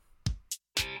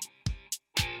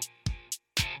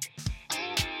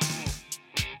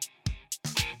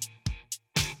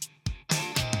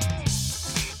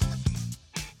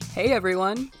Hey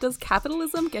everyone, does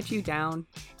capitalism get you down?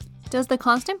 Does the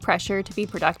constant pressure to be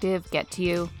productive get to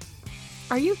you?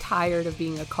 Are you tired of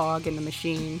being a cog in the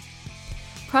machine?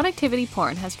 Productivity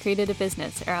porn has created a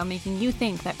business around making you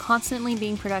think that constantly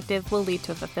being productive will lead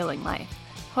to a fulfilling life.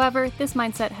 However, this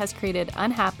mindset has created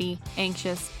unhappy,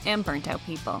 anxious, and burnt out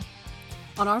people.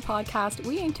 On our podcast,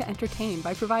 we aim to entertain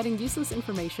by providing useless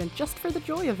information just for the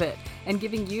joy of it and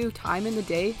giving you time in the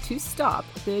day to stop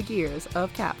the gears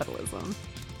of capitalism.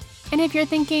 And if you're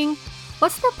thinking,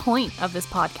 what's the point of this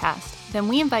podcast? Then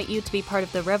we invite you to be part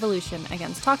of the revolution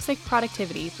against toxic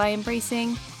productivity by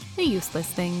embracing the useless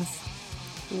things.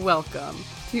 Welcome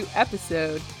to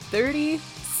episode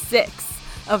 36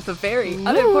 of the Very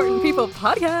Unimportant People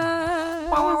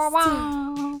podcast. Wow,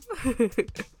 wow, wow.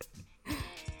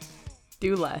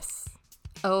 Do less.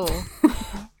 Oh,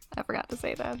 I forgot to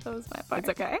say that. That was my part. It's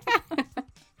okay.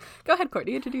 Go ahead,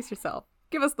 Courtney. Introduce yourself.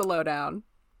 Give us the lowdown.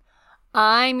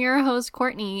 I'm your host,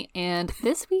 Courtney, and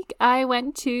this week I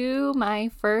went to my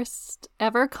first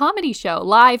ever comedy show,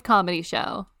 live comedy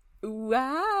show.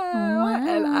 Wow.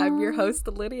 And I'm your host,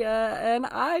 Lydia, and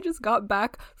I just got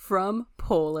back from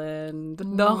Poland,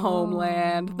 the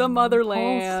homeland, the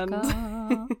motherland.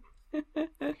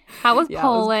 How was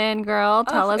Poland, girl?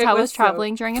 Tell us how was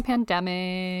traveling during a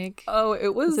pandemic. Oh,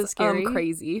 it was scary?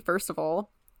 Crazy, first of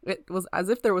all. It was as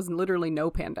if there was literally no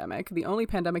pandemic. The only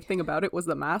pandemic thing about it was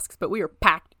the masks, but we were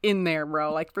packed in there,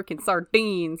 bro, like freaking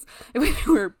sardines. We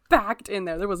were packed in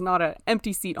there. There was not an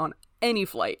empty seat on any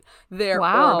flight there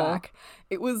or back.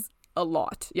 It was a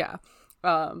lot, yeah.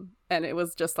 And it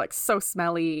was just like so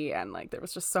smelly and like there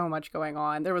was just so much going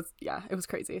on. It was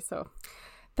crazy. So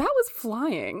that was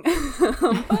flying.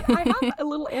 But I have a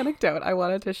little anecdote I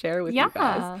wanted to share with you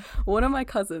guys. One of my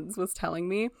cousins was telling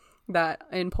me that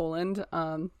in Poland,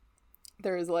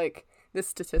 there is like this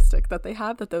statistic that they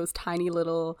have that those tiny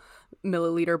little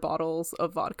milliliter bottles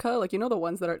of vodka, like, you know, the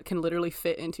ones that can literally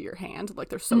fit into your hand, like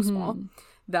they're so small,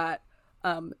 that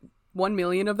 1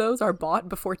 million of those are bought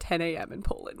before 10 a.m. in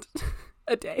Poland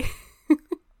a day.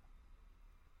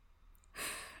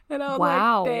 And I was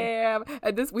like, damn.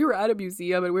 And we were at a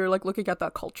museum and we were like looking at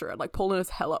that culture, and like Poland is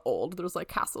hella old. There's like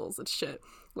castles and shit.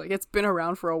 Like it's been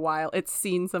around for a while. It's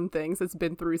seen some things. It's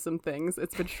been through some things.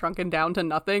 It's been shrunken down to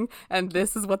nothing. And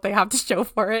this is what they have to show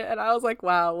for it. And I was like,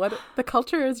 wow, the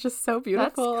culture is just so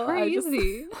beautiful. That's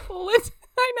crazy. Poland,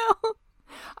 I know.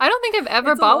 I don't think I've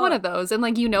ever bought one of those. And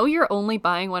like, you know, you're only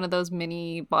buying one of those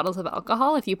mini bottles of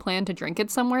alcohol if you plan to drink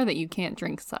it somewhere that you can't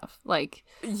drink stuff. Like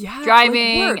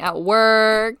driving, like at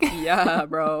work. Yeah,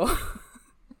 bro.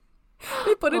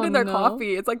 They put it in their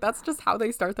coffee. It's like, that's just how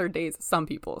they start their days. Some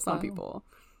people.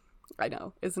 I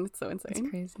know. Isn't it so insane? It's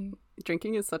crazy.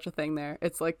 Drinking is such a thing there.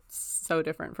 It's like so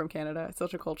different from Canada. It's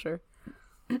such a culture.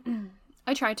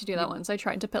 I tried to do that once. I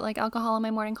tried to put like alcohol in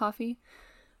my morning coffee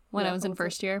when I was in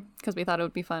first year, because we thought it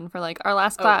would be fun for like our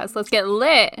last class. Let's get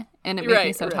lit. And it made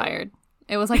me so tired.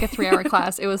 It was like a 3-hour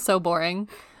class. It was so boring.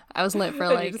 I was lit for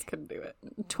like you just couldn't do it.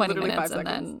 20 minutes and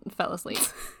then fell asleep.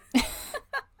 It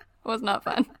was not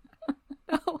fun.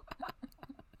 No.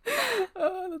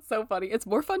 Oh, that's so funny. It's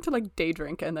more fun to like day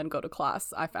drink and then go to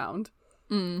class, I found.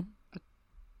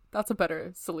 That's a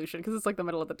better solution because it's like the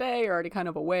middle of the day, you're already kind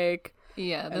of awake.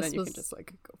 Yeah, and then you can just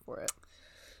like go for it.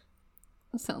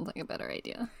 Sounds like a better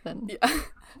idea than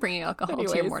bringing alcohol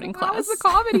to your morning class. That was a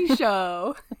comedy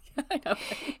show. I know.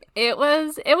 It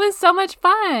was so much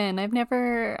fun.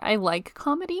 I like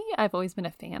comedy. I've always been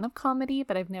a fan of comedy,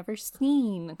 but I've never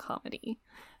seen comedy.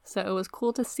 So it was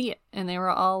cool to see it. And they were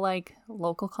all like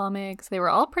local comics. They were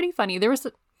all pretty funny. There was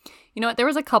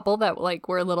a couple that like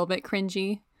were a little bit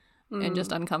cringy and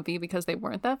just uncomfy because they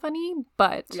weren't that funny.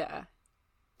 But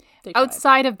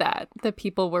outside of that, the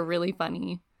people were really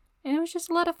funny. And it was just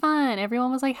a lot of fun.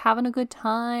 Everyone was like having a good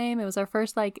time. It was our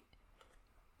first like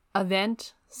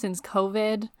event since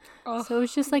COVID. So it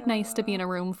was just like nice to be in a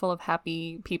room full of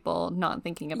happy people not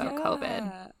thinking about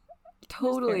COVID.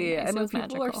 Totally. Nice. And people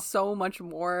magical. are so much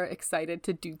more excited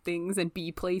to do things and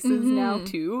be places now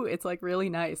too. It's like really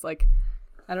nice. Like,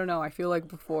 I don't know. I feel like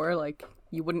before, like,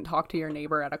 you wouldn't talk to your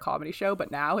neighbor at a comedy show,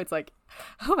 but now it's like,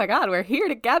 oh my god, we're here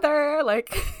together. Like,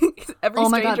 every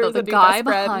stranger is a new best friend. The guy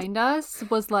behind us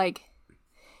was like,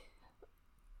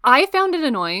 I found it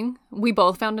annoying. We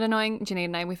both found it annoying. Janae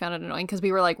and I, we found it annoying because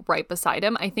we were like right beside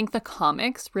him. I think the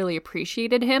comics really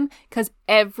appreciated him because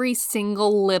every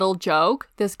single little joke,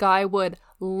 this guy would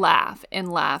laugh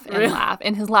and laugh and laugh.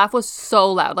 And his laugh was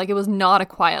so loud. Like, it was not a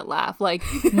quiet laugh, like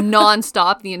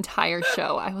nonstop the entire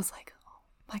show. I was like, oh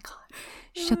my god.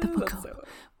 Shut the fuck up.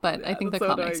 But I think the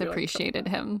comics appreciated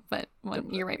him. But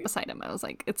when you're right beside him, I was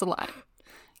like, it's a lot.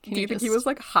 Do you think he was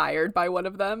like hired by one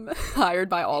of them? Hired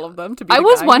by all of them to be I the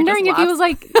was guy who wondering just if he was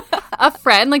laughs? like a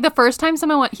friend. Like the first time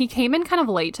someone went, he came in kind of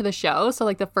late to the show. So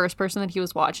like the first person that he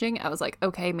was watching, I was like,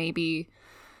 okay, maybe,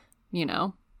 you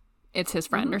know, it's his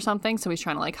friend or something. So he's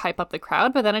trying to like hype up the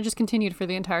crowd. But then I just continued for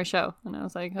the entire show. And I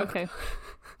was like, okay,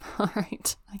 all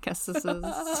right. I guess this is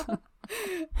This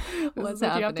what's is what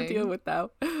you have to happening. deal with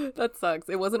now. That sucks.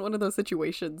 It wasn't one of those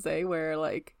situations, where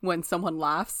like when someone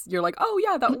laughs, you're like, oh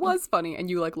yeah, that was funny, and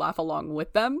you like laugh along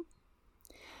with them.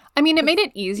 I mean, it made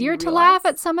it easier to realize? laugh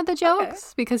at some of the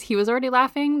jokes because he was already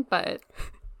laughing, but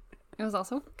it was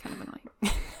also kind of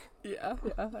annoying. Yeah,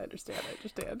 I understand.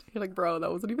 You're like, bro,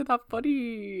 that wasn't even that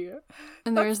funny.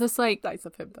 And there was this like, Nice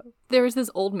of him though. there was this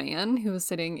old man who was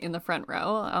sitting in the front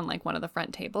row on like one of the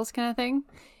front tables kind of thing.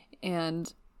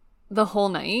 And the whole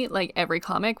night, like every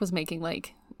comic was making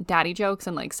like daddy jokes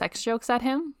and like sex jokes at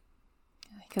him.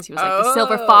 Because he was like the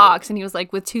silver fox and he was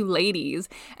like with two ladies.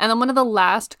 And then one of the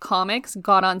last comics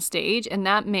got on stage and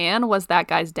that man was that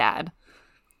guy's dad.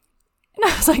 And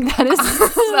I was like, that is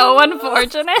so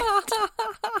unfortunate.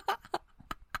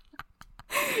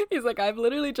 He's like, I'm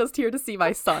literally just here to see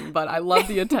my son, but I love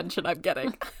the attention I'm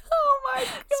getting. Oh my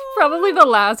god. It's probably the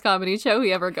last comedy show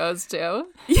he ever goes to.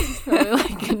 Probably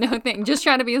like, no thing. Just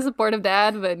trying to be a supportive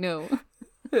dad, but no.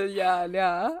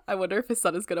 Yeah. I wonder if his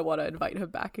son is gonna want to invite him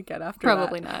back again after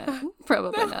Probably that. not.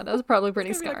 Probably not. That was probably pretty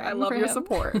He's gonna be scarring. like, I love for your him.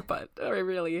 support, but I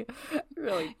really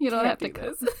You don't can't have to do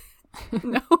cook. this.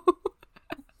 No.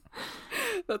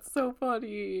 That's so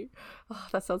funny. Oh,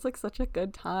 that sounds like such a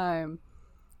good time.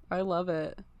 I love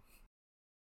it.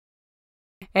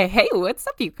 Hey, what's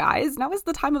up, you guys? Now is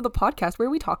the time of the podcast where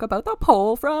we talk about the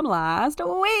poll from last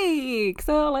week.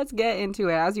 So let's get into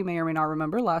it. As you may or may not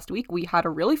remember, last week we had a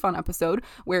really fun episode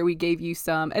where we gave you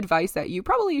some advice that you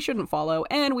probably shouldn't follow.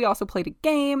 And we also played a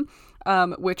game,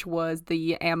 which was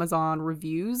the Amazon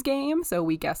reviews game. So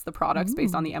we guessed the products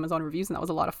based on the Amazon reviews, and that was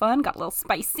a lot of fun. Got a little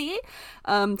spicy.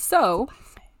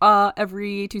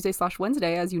 Every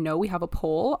Tuesday/Wednesday, as you know, we have a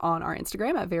poll on our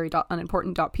Instagram at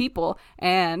very.unimportant.people.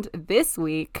 And this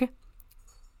week,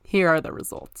 here are the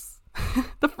results.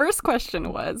 The first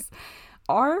question was,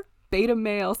 are beta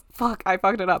males, I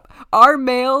fucked it up. Are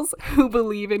males who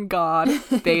believe in God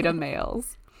beta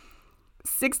males?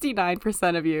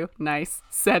 69% of you, nice,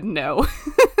 said no.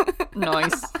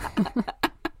 Nice.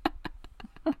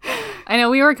 I know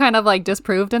we were kind of like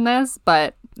disproved in this,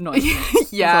 but nice.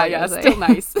 Yeah, still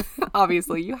nice.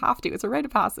 Obviously, you have to. It's a rite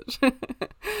of passage.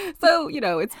 So,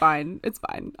 it's fine. It's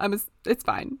fine. It's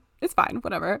fine. It's fine.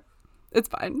 Whatever. It's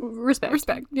fine. Respect.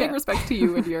 Big Yeah. respect to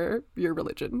you and your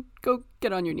religion. Go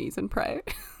get on your knees and pray.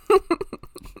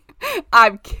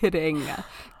 I'm kidding.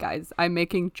 Guys, I'm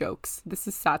making jokes. This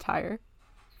is satire.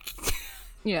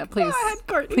 Yeah, please. Go ahead,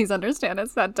 Courtney. Please understand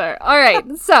it's satire. All right.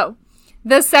 So,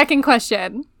 the second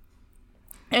question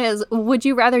is, would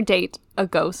you rather date a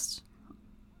ghost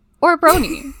or a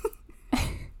brony?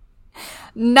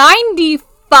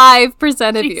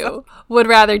 95% of you would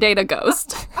rather date a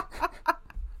ghost.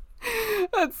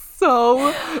 That's so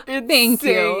insane. Thank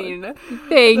you.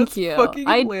 Thank That's you. fucking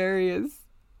hilarious.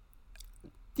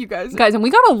 You guys. Guys, and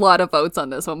we got a lot of votes on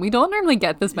this one. We don't normally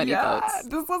get this many votes.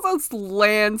 This was a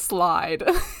landslide.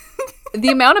 The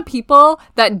amount of people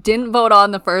that didn't vote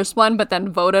on the first one but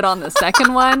then voted on the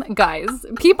second one, guys,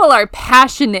 people are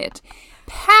passionate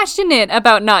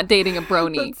about not dating a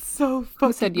brony. That's so fucking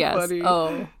Who said yes? funny.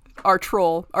 Oh, Our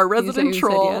troll, our resident who said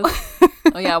troll. yes?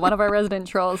 Oh yeah, one of our resident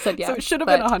trolls said yes. So it should have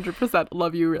but been 100%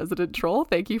 love you, resident troll.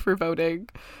 Thank you for voting.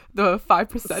 The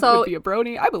 5% So- would be a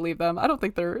brony. I believe them. I don't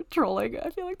think they're trolling. I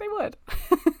feel like they would.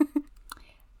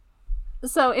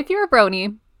 So if you're a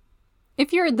brony,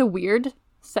 if you're the weird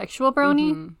sexual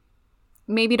brony, Mm-hmm.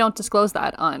 maybe don't disclose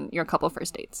that on your couple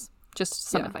first dates. Just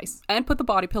some Yeah. advice. And put the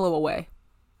body pillow away.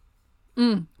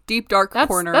 Deep dark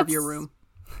corner of your room.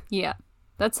 Yeah,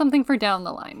 that's something for down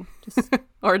the line. Just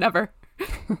Or never.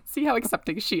 See how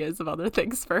accepting she is of other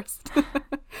things first.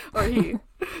 Or he.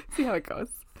 See how it goes.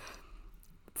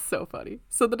 It's so funny.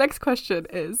 So the next question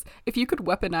is, if you could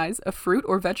weaponize a fruit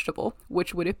or vegetable,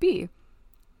 which would it be?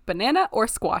 Banana or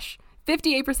squash?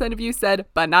 58% of you said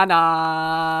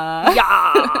banana.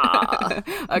 yeah.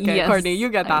 Okay, Yes, Courtney, you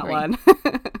get I that agree. one.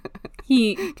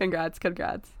 Congrats.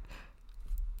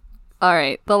 All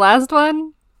right, the last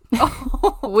one.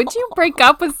 Would you break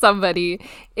up with somebody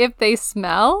if they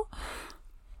smell?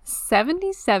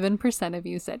 77% of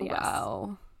you said yes.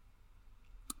 Wow.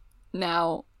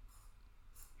 Now,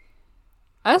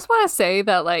 I just want to say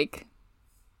that, like,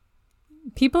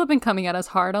 people have been coming at us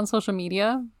hard on social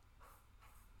media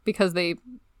because they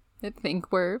that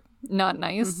think we're not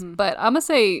nice, but I'm gonna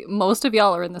say most of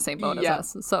y'all are in the same boat Yeah.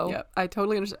 as us. So Yeah, I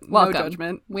totally understand. welcome. No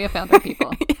judgment. We have found our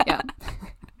people. Yeah.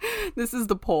 This is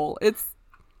the poll.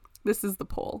 This is the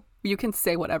poll. You can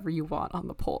say whatever you want on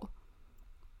the poll,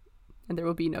 and there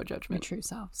will be no Your judgment. true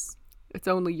selves. It's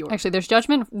only yours. Actually, there's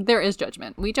judgment. There is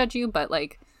judgment. We judge you, but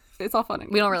like It's all fun.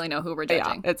 And we don't really know who we're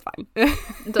judging. Yeah, it's fine.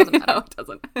 It doesn't matter. No, it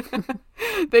doesn't.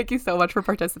 Thank you so much for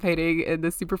participating in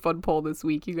this super fun poll this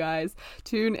week, you guys.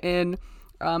 Tune in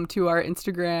to our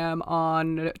Instagram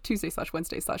on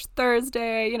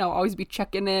Tuesday/Wednesday/Thursday. You know, always be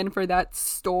checking in for that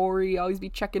story. Always be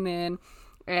checking in.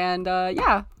 And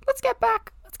yeah, let's get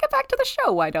back to the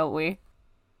show, why don't we?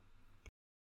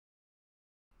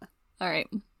 All right.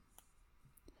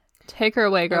 Take her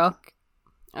away, girl.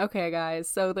 Okay, guys.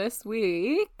 So this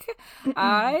week,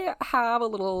 I have a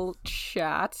little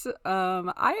chat.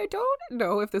 I don't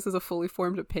know if this is a fully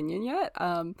formed opinion yet.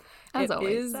 As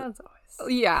always.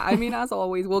 Yeah, I mean, as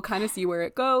always, we'll kind of see where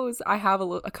it goes. I have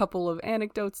a couple of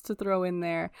anecdotes to throw in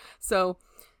there. So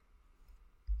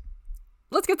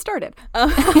let's get started.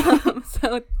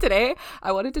 So today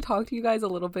I wanted to talk to you guys a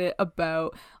little bit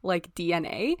about like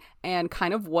DNA and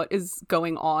kind of what is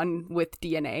going on with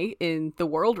DNA in the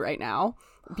world right now,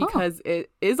 because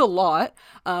it is a lot,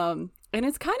 and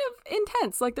it's kind of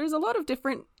intense. Like there's a lot of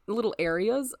different little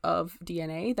areas of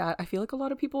DNA that I feel like a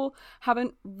lot of people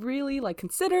haven't really like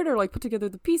considered or like put together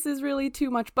the pieces really too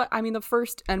much. But I mean, the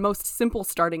first and most simple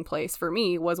starting place for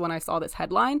me was when I saw this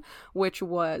headline, which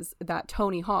was that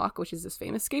Tony Hawk, which is this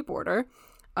famous skateboarder,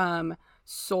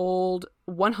 sold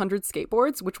 100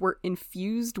 skateboards which were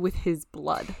infused with his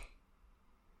blood.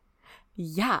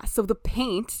 Yeah, so the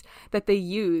paint that they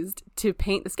used to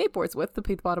paint the skateboards with, to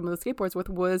paint the bottom of the skateboards with,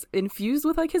 was infused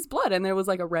with like his blood, and there was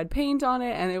like a red paint on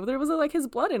it, and there was like his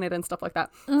blood in it and stuff like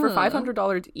that. For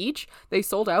 $500 each, they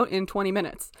sold out in 20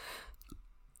 minutes.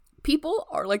 People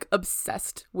are like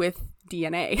obsessed with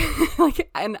DNA. Like,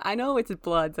 and I know it's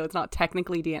blood, so it's not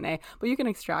technically DNA, but you can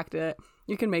extract it.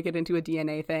 You can make it into a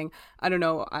DNA thing. I don't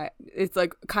know. It's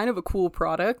like kind of a cool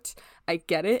product. I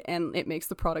get it, and it makes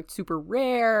the product super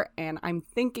rare. And I'm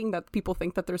thinking that people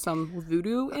think that there's some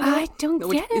voodoo in it. I don't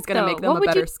which get it, is going to make them a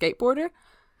better skateboarder.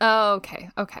 Oh, okay.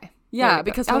 Yeah,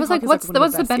 because I was like, what's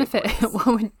the benefit?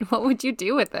 what would you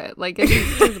do with it? Like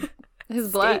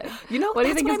his blood. You know, what do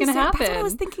you think is going to happen? That's what I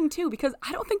was thinking too, because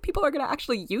I don't think people are going to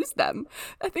actually use them.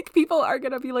 I think people are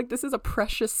going to be like, this is a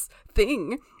precious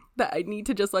thing that I need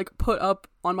to just like put up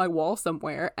on my wall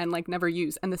somewhere and like never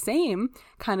use. And the same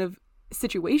kind of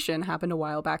situation happened a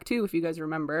while back too, if you guys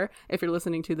remember. If you're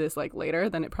listening to this like later,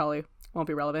 then it probably won't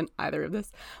be relevant, either of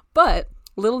this. But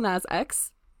Lil Nas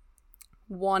X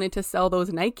wanted to sell those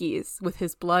Nikes with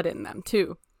his blood in them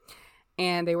too.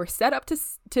 And they were set up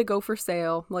to go for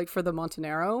sale, like for the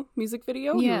Montanero music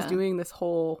video. Yeah. He was doing this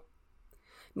whole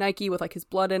Nike with like his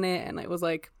blood in it, and it was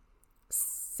like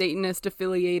Satanist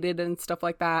affiliated and stuff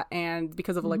like that. And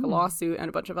because of like a lawsuit and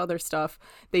a bunch of other stuff,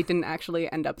 they didn't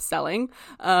actually end up selling.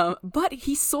 But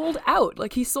he sold out.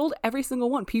 Like he sold every single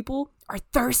one. People are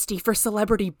thirsty for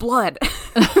celebrity blood.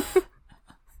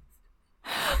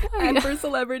 And for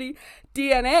celebrity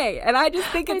DNA. And I just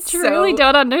think it's truly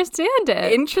don't understand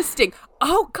it. Interesting.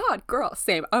 Oh God, girl,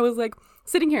 same. I was like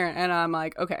sitting here and I'm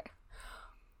like, okay,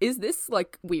 is this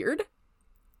like weird?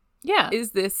 Yeah.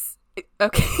 Is this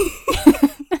okay?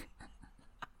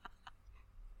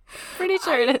 Pretty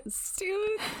sure it is.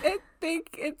 Dude, I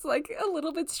think it's like a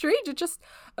little bit strange. It just,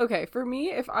 okay, for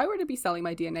me, if I were to be selling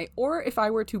my DNA, or if I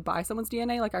were to buy someone's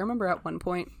DNA, like I remember at one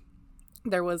point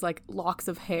there was like locks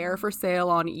of hair for sale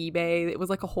on eBay. It was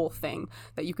like a whole thing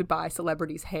that you could buy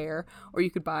celebrities' hair, or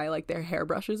you could buy like their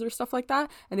hairbrushes or stuff like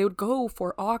that, and they would go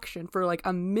for auction for like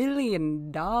 $1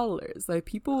 million. Like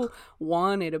people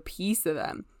wanted a piece of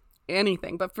them.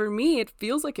 Anything. But for me, it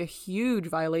feels like a huge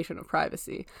violation of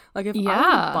privacy. Like if I were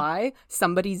to buy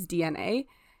somebody's DNA,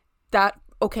 that,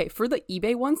 okay, for the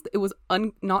eBay ones, it was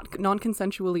not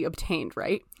non-consensually obtained,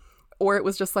 right? Or it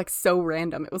was just like so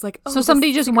random. It was like, so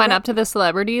somebody just went up to the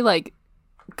celebrity, like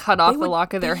cut off the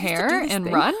lock of their hair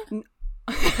and run?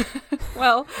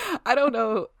 Well, I don't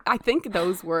know. I think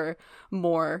those were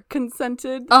more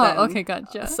consented than okay,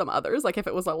 gotcha. Some others. Like if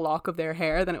it was a lock of their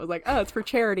hair, then it was like, oh, it's for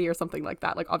charity or something like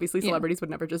that. Like obviously celebrities would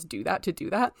never just do that to do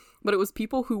that. But it was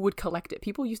people who would collect it.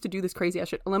 People used to do this crazy ass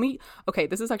shit. Okay,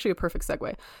 this is actually a perfect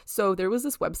segue. So there was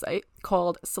this website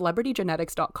called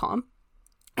celebritygenetics.com.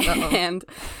 And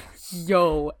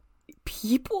yo,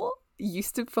 people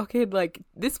used to fucking like,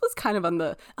 this was kind of on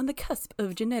the cusp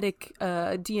of genetic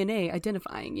DNA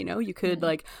identifying, you know? You could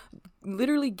like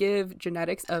literally give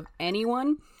genetics of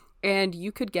anyone and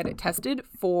you could get it tested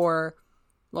for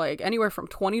like anywhere from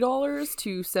 $20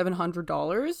 to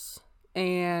 $700,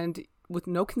 and with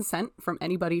no consent from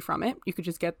anybody from it. You could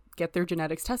just get their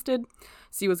genetics tested,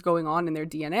 see what's going on in their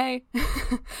DNA,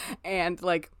 and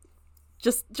like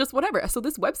just whatever. So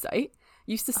this website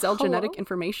used to sell genetic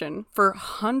information for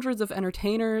hundreds of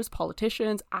entertainers,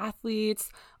 politicians, athletes,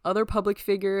 other public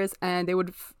figures, and they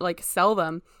would like sell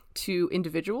them to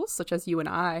individuals such as you and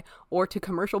I, or to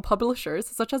commercial publishers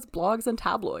such as blogs and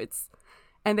tabloids.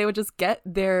 And they would just get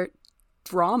their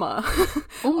drama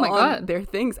Oh my on God. their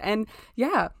things. And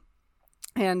yeah.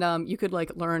 And you could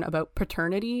like learn about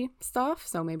paternity stuff.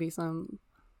 So maybe some,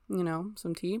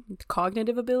 some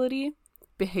cognitive ability,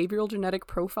 behavioral genetic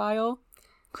profile.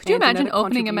 Could you and imagine genetic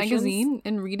opening a contributions. magazine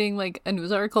and reading like a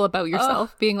news article about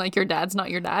yourself, being like your dad's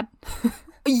not your dad?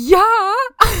 Yeah.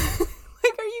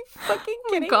 Like, are you fucking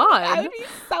kidding me? God. I would be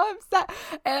so upset.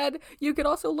 And you could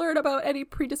also learn about any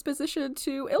predisposition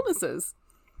to illnesses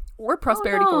or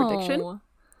prosperity for addiction,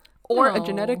 or a No.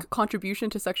 genetic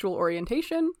contribution to sexual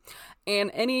orientation,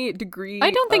 and any degree I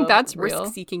don't think of that's real.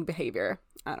 risk-seeking behavior.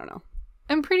 I don't know.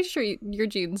 I'm pretty sure your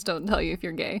genes don't tell you if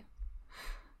you're gay.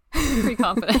 I'm pretty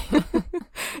confident.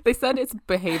 They said it's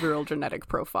behavioral genetic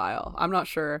profile. I'm not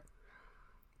sure.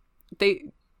 I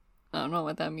don't know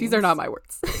what that means. These are not my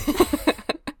words.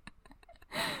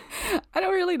 I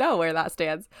don't really know where that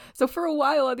stands. So for a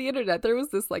while on the internet, there was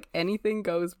this like anything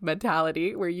goes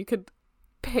mentality where you could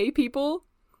pay people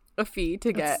a fee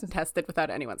to get tested without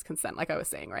anyone's consent, like I was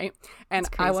saying, right? And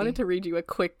That's I crazy. wanted to read you a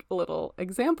quick little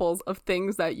examples of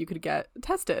things that you could get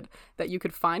tested, that you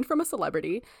could find from a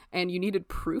celebrity, and you needed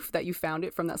proof that you found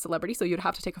it from that celebrity. So you'd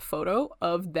have to take a photo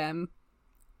of them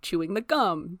chewing the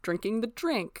gum, drinking the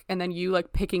drink, and then you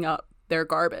like picking up their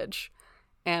garbage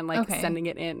and like Okay. sending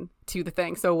it in to the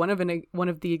thing. So one of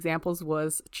the examples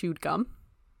was chewed gum.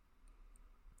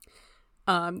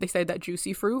 They said that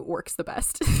juicy fruit works the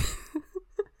best.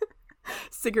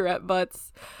 Cigarette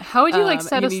butts. How would you like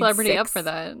set you a need celebrity up 6. for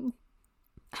that?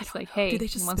 Just like, hey, Do they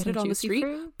just you want spit some it on the juicy street?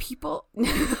 fruit? People.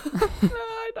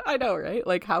 I know, right?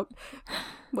 Like how?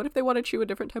 What if they want to chew a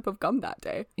different type of gum that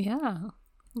day? Yeah.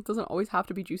 It doesn't always have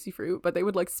to be juicy fruit, but they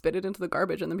would like spit it into the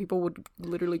garbage, and then people would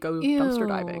literally go dumpster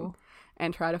diving Ew.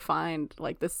 and try to find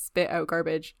like the spit out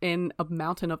garbage in a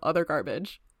mountain of other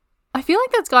garbage. I feel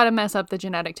like that's got to mess up the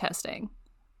genetic testing.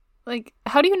 Like,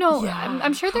 how do you know? Yeah.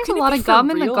 I'm sure How there's a can it lot be of for gum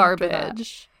in the real after that?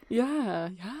 garbage. Yeah.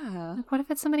 Like, what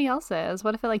if it's somebody else's?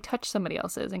 What if it like touched somebody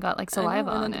else's and got like I know, saliva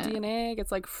and on then it? the DNA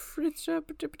gets like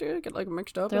get like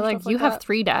mixed up. They're and like, stuff you have that.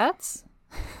 3 dads?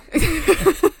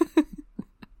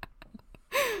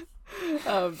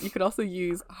 You could also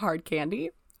use hard candy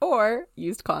or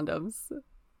used condoms.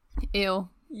 Ew.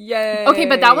 Yay. Okay,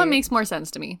 but that one makes more sense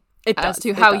to me it as does, to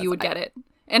it how does. you would get it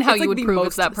and how It's, you like, would the prove it's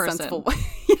most that person. sensible-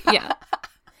 Yeah.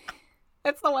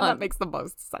 It's the one that makes the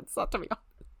most sense, not to be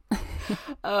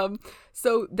honest.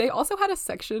 So they also had a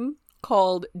section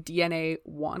called DNA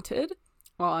Wanted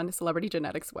on Celebrity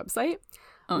Genetics website,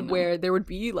 Oh, no. where there would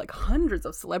be like hundreds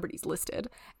of celebrities listed,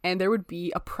 and there would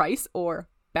be a price or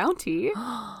bounty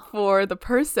for the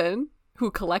person who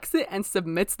collects it and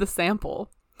submits the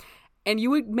sample. And you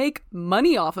would make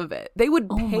money off of it. They would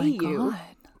Oh pay my you God.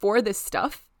 for this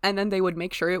stuff, and then they would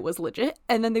make sure it was legit,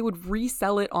 and then they would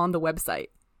resell it on the website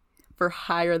for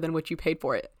higher than what you paid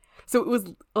for it. So it was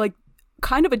like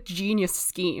kind of a genius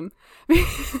scheme.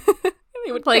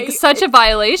 They would Like pay- such a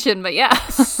violation, but yeah.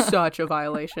 such a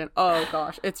violation. Oh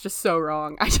gosh, it's just so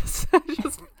wrong. I just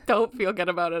don't feel good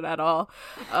about it at all.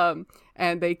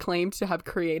 And they claimed to have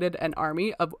created an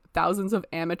army of thousands of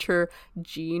amateur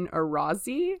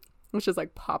gene-arazzi, which is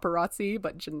like paparazzi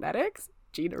but genetics. Oh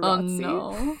Gene-arazzi.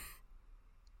 no.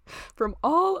 From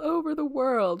all over the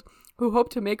world who hope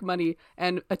to make money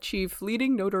and achieve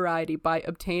fleeting notoriety by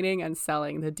obtaining and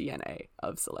selling the DNA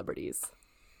of celebrities.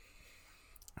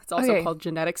 It's also Okay. called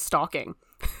genetic stalking,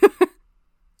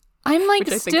 I'm like which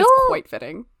I think still is quite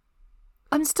fitting.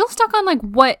 I'm still stuck on like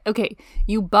what okay,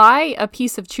 you buy a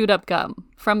piece of chewed up gum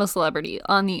from a celebrity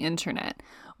on the internet.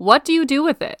 What do you do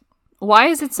with it? Why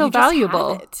is it so You just have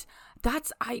valuable? it.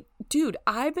 Dude,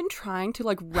 I've been trying to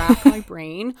like rack my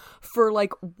brain for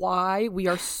like why we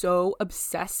are so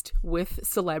obsessed with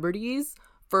celebrities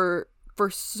for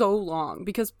so long,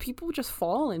 because people just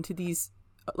fall into these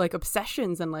like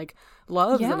obsessions and like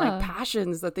loves and like Yeah.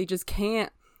 passions that they just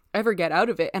can't ever get out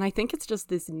of it. And I think it's just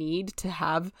this need to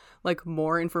have like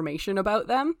more information about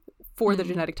them for the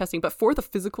genetic testing, but for the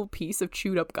physical piece of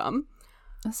chewed up gum,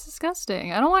 That's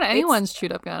disgusting. I don't want anyone's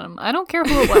chewed up gum. I don't care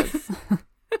who it was.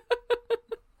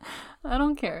 I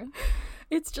don't care.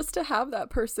 it's just to have that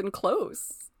person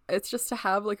close. It's just to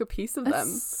have like a piece of That's them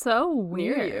so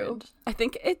near weird. you. I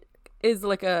think is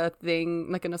like a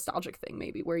thing, like a nostalgic thing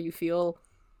maybe, where you feel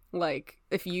like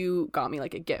if you got me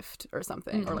like a gift or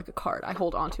something or like a card, I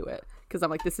hold on to it because I'm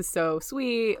like, this is so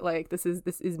sweet, like this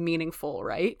is meaningful,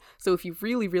 right? So if you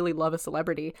really, really love a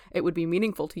celebrity, it would be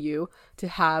meaningful to you to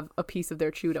have a piece of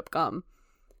their chewed up gum.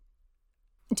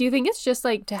 Do you think it's just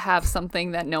like to have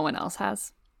something that no one else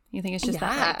has? You think it's just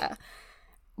that like,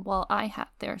 well, I have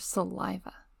their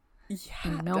saliva.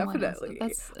 Yeah, no definitely.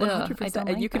 That's 100%. And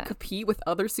like you could that. compete with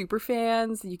other super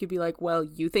fans. You could be like, well,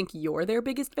 you think you're their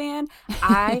biggest fan?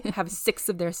 I have 6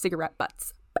 of their cigarette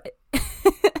butts.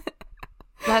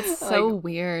 That's so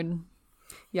weird.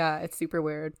 Yeah, it's super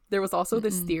weird. There was also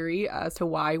this theory as to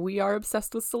why we are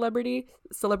obsessed with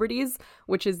celebrities,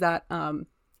 which is that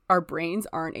our brains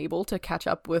aren't able to catch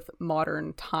up with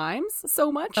modern times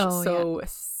so much.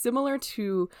 Similar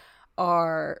to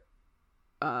our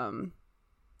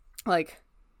like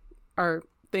our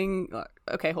thing.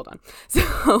 Okay, hold on.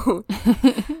 So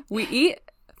we eat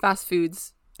fast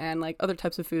foods and like other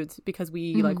types of foods because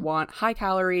we like want high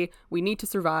calorie, we need to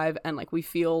survive, and like we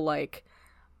feel like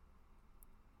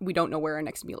we don't know where our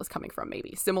next meal is coming from,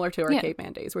 maybe similar to our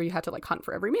caveman days where you had to like hunt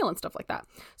for every meal and stuff like that.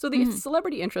 So the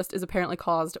celebrity interest is apparently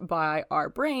caused by our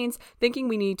brains thinking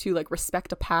we need to like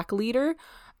respect a pack leader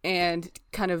and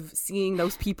kind of seeing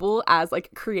those people as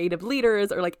like creative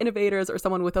leaders or like innovators or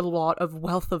someone with a lot of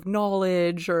wealth of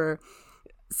knowledge or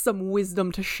some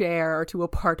wisdom to share or to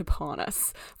impart upon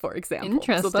us, for example.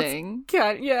 Interesting.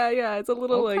 So yeah, it's a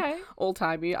little like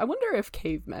old-timey. I wonder if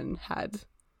cavemen had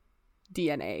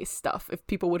DNA stuff, if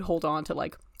people would hold on to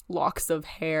like locks of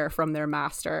hair from their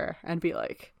master and be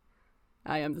like,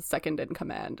 I am the second in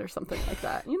command or something like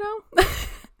that, you know?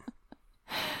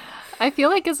 I feel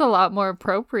like it's a lot more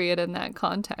appropriate in that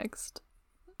context.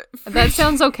 That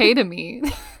sounds okay to me.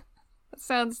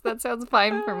 That sounds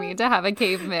fine for me to have a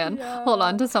caveman hold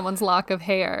on to someone's lock of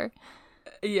hair.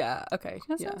 Yeah, okay.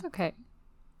 That sounds okay.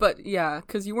 But yeah,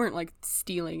 because you weren't like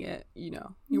stealing it, you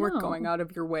know. You weren't going out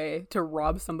of your way to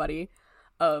rob somebody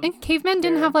of. And cavemen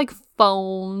didn't have like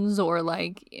phones or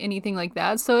like anything like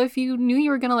that. So if you knew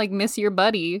you were gonna like miss your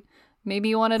buddy, maybe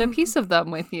you wanted a piece of them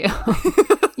with you.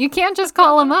 You can't just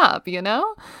call them up, you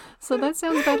know? So that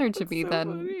sounds better to me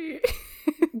than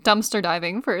dumpster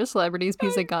diving for a celebrity's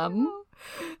piece of gum.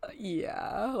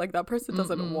 Yeah, like that person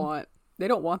doesn't want, they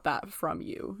don't want that from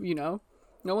you, you know?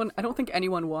 No one, I don't think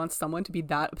anyone wants someone to be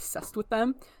that obsessed with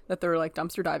them that they're like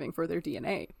dumpster diving for their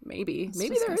DNA. Maybe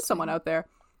there is someone out there.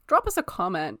 Drop us a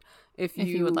comment if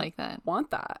you would like that.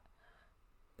 Want that.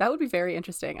 That would be very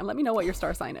interesting. And let me know what your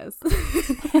star sign is.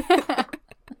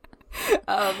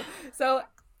 So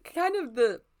kind of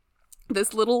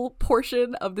this little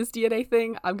portion of this DNA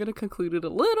thing, I'm going to conclude it a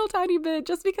little tiny bit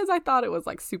just because I thought it was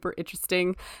like super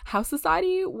interesting how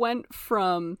society went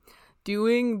from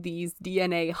doing these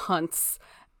DNA hunts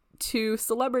to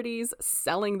celebrities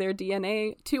selling their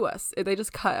DNA to us. They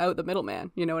just cut out the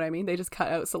middleman. You know what I mean? They just cut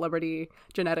out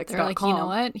celebritygenetics.com. They're like, you know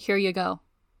what? Here you go.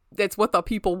 It's what the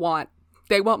people want.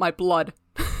 They want my blood.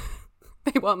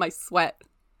 They want my sweat.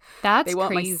 That's they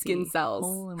want crazy. My skin cells.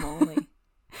 Holy moly. Know,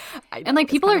 and like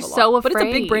people are so afraid. But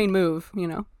it's a big brain move, you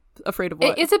know? Afraid of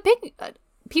what? It's a big...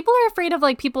 people are afraid of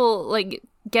like people like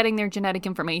getting their genetic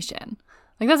information.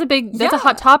 Like that's a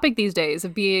hot topic these days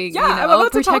of being, I'm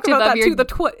about to talk about that too. The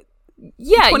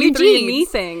 23andMe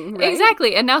thing, right?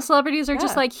 Exactly. And now celebrities are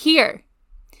just like, here,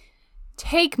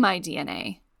 take my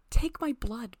DNA. Take my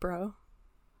blood, bro.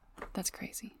 That's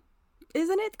crazy.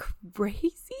 Isn't it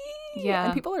crazy? Yeah.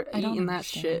 And people are eating that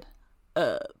shit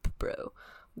up, bro.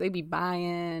 They be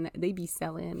buying, they be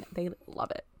selling, they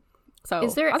love it. So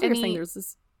is there as any... you're saying, there's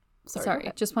this...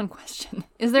 Sorry, just one question.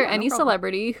 Is there any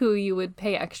celebrity who you would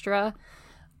pay extra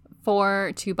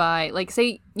for to buy, like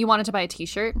say you wanted to buy a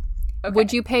t-shirt,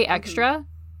 would you pay extra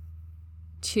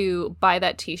to buy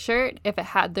that t-shirt if it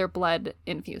had their blood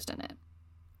infused in it?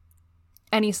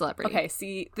 Any celebrity. Okay,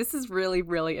 see, this is really,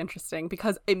 really interesting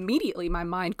because immediately my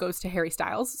mind goes to Harry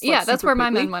Styles. Yeah, that's where my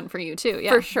mind went for you too.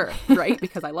 Yeah, for sure, right?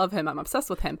 Because I love him, I'm obsessed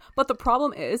with him. But the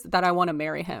problem is that I want to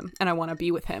marry him and I want to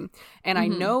be with him, and I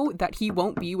know that he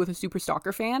won't be with a super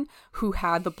stalker fan who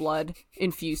had the blood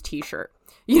infused T-shirt.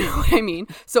 You know what I mean?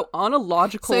 So on a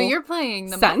logical, so you're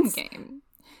playing the mind game.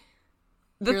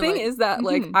 The thing is that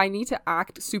like I need to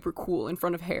act super cool in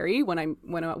front of Harry when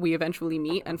we eventually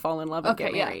meet and fall in love and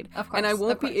get married. Of course, and I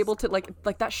won't be able to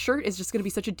like that shirt is just going to be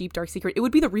such a deep dark secret. It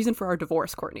would be the reason for our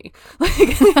divorce, Courtney. Like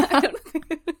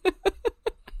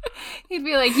he'd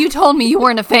be like, "You told me you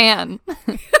weren't a fan."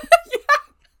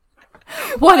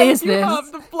 What is this? You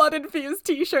have the blood infused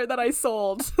T-shirt that I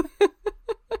sold.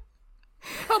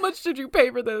 How much did you pay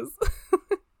for this?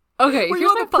 Okay, were you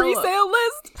on the pre-sale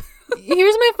list?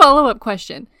 Here's my follow-up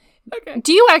question. Okay.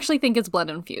 Do you actually think it's blood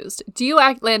infused? Do you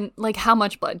like how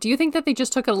much blood? Do you think that they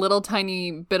just took a little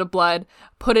tiny bit of blood,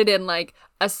 put it in like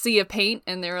a sea of paint,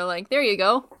 and they were like, there you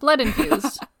go, blood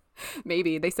infused?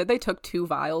 Maybe. They said they took 2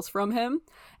 vials from him,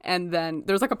 and then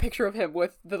there's like a picture of him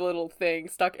with the little thing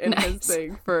stuck in his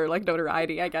thing for like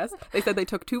notoriety, I guess. They said they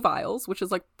took 2 vials, which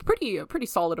is like a pretty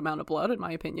solid amount of blood in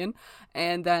my opinion,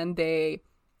 and then they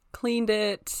cleaned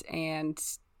it and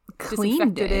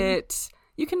disinfected it.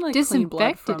 You can like clean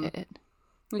blood from it.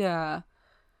 Yeah.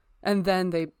 And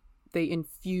then they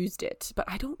infused it, but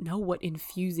I don't know what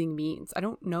infusing means. I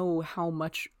don't know how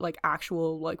much like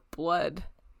actual like blood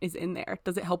is in there.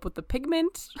 Does it help with the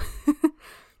pigment?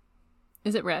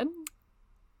 Is it red?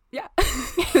 Yeah.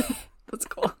 That's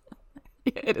cool.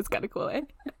 Yeah, it is kind of cool, eh?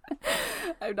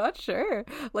 I'm not sure.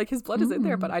 Like his blood is in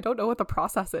there, but I don't know what the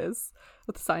process is,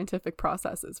 what the scientific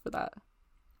process is for that.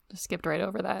 Just skipped right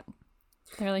over that.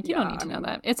 They're like, you don't need to know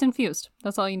that. It's infused.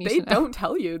 That's all you need to know. They don't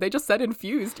tell you. They just said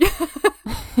infused.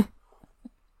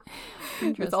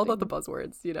 It's all about the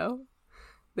buzzwords, you know?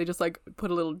 They just like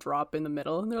put a little drop in the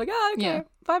middle and they're like, ah, okay, yeah.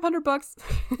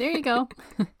 $500. There you go.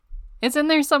 It's in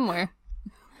there somewhere.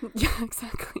 Yeah,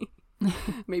 exactly.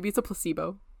 Maybe it's a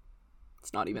placebo.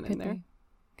 It's not even in there.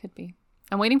 Could be.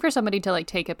 I'm waiting for somebody to like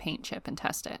take a paint chip and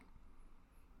test it.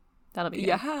 That'll be good.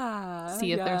 Yeah.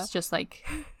 See if there's just like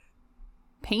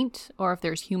paint or if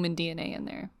there's human DNA in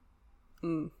there. I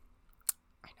know.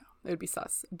 It would be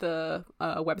sus. The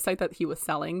website that he was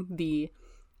selling the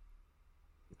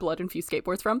blood-infused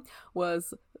skateboards from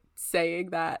was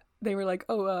saying that they were like,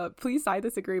 oh, please sign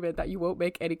this agreement that you won't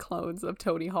make any clones of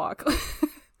Tony Hawk.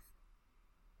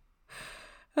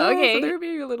 Okay. So they're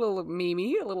being a little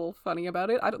memey, a little funny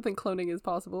about it. I don't think cloning is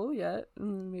possible yet.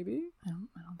 Maybe. I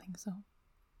don't think so.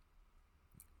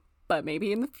 But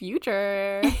maybe in the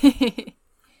future.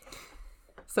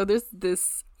 So there's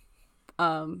this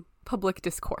public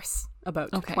discourse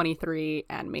about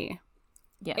 23andMe.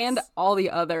 Yes. And all the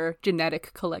other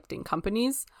genetic collecting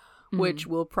companies, which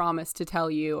will promise to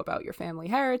tell you about your family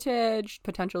heritage,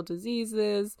 potential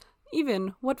diseases,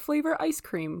 even what flavor ice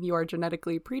cream you are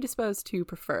genetically predisposed to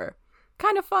prefer.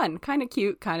 Kind of fun, kind of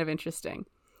cute, kind of interesting.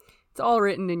 It's all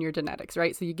written in your genetics,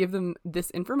 right? So you give them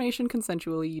this information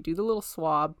consensually, you do the little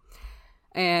swab,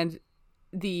 and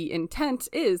the intent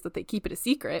is that they keep it a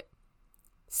secret.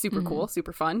 Super cool,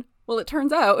 super fun. Well, it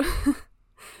turns out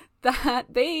that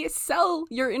they sell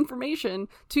your information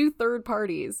to third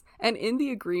parties. And in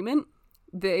the agreement,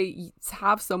 they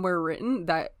have somewhere written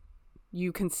that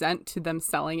you consent to them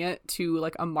selling it to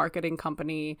like a marketing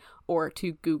company or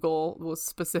to Google. Well,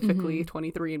 specifically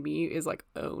 23andMe is like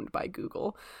owned by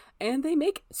Google. And they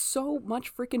make so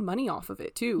much freaking money off of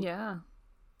it too. Yeah.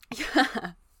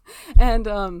 Yeah.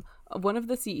 And one of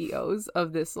the CEOs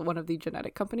of one of the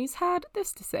genetic companies had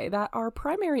this to say, that our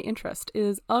primary interest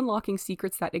is unlocking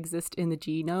secrets that exist in the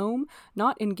genome,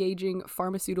 not engaging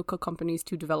pharmaceutical companies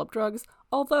to develop drugs,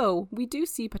 although we do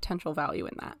see potential value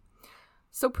in that.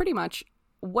 So pretty much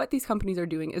what these companies are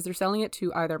doing is they're selling it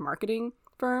to either marketing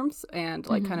firms and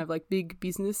like kind of like big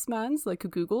businessmen like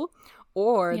Google,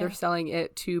 or they're selling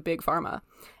it to big pharma.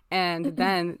 And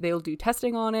then they'll do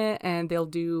testing on it, and they'll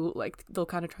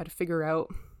kind of try to figure out,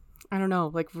 I don't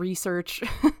know, like research,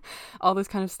 all this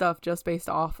kind of stuff just based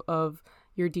off of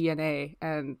your DNA.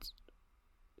 And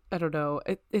I don't know,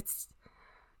 it's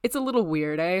a little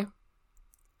weird, eh?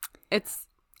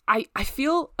 I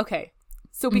feel, okay,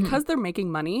 so because they're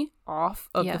making money off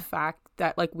of the fact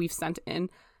that like we've sent in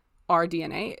our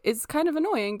DNA, is kind of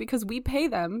annoying because we pay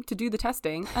them to do the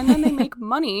testing and then they make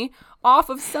money off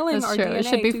of selling our DNA it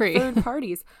should be to free. third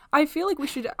parties. I feel like we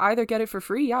should either get it for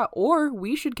free, or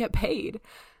we should get paid.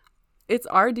 It's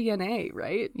our DNA,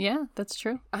 right? Yeah, that's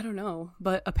true. I don't know,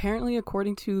 but apparently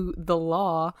according to the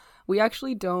law, we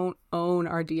actually don't own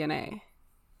our DNA.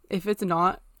 If it's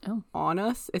not on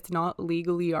us, it's not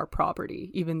legally our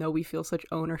property, even though we feel such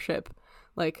ownership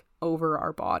like over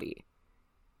our body.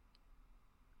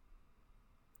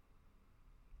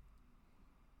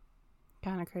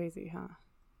 Kind of crazy, huh?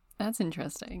 That's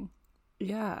interesting.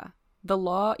 Yeah. The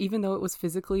law, even though it was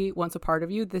physically once a part of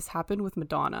you, this happened with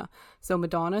Madonna. So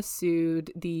Madonna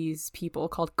sued these people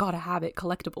called Gotta Have It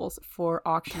Collectibles for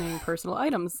auctioning personal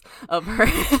items of her.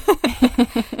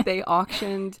 They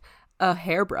auctioned a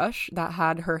hairbrush that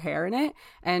had her hair in it,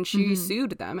 and she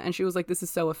sued them. And she was like, this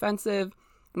is so offensive.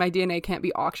 My DNA can't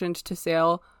be auctioned to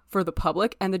sale for the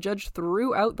public. And the judge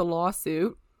threw out the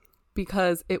lawsuit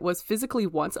because it was physically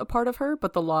once a part of her,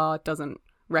 but the law doesn't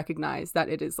recognize that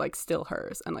it is like still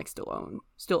hers and like still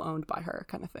owned by her,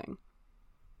 kind of thing.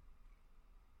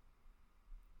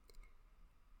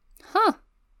 Huh.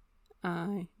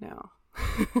 I know.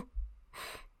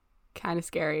 Kind of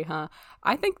scary, huh?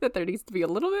 I think that there needs to be a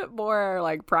little bit more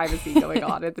like privacy going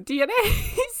on in the DNA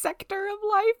sector of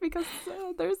life, because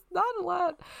there's not a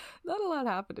lot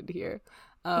happening here.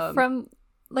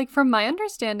 From my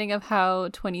understanding of how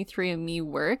 23andMe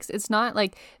works, it's not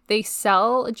like they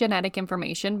sell genetic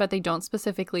information, but they don't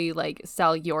specifically like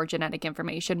sell your genetic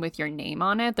information with your name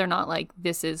on it. They're not like,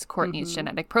 this is Courtney's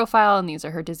genetic profile and these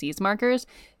are her disease markers.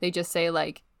 They just say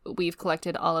like, we've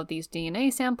collected all of these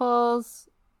DNA samples.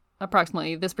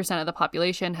 Approximately this percent of the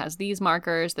population has these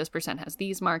markers. This percent has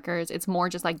these markers. It's more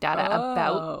just like data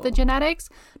about the genetics,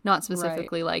 not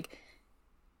specifically like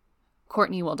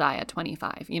Courtney will die at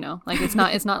 25, you know, like it's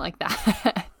not like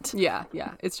that. Yeah.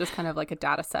 It's just kind of like a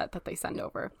data set that they send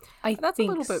over. That's think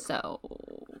a little bit so,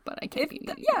 but I can't be.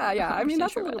 Yeah. I mean,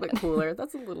 that's a little bit cooler.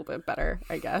 That's a little bit better,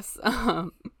 I guess.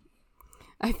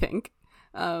 I think.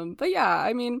 But yeah,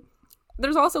 I mean,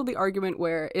 there's also the argument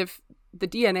where if the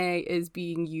DNA is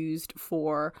being used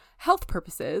for health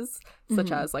purposes, such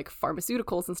as like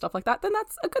pharmaceuticals and stuff like that, then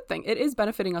that's a good thing. It is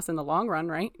benefiting us in the long run,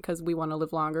 right? Because we want to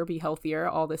live longer, be healthier,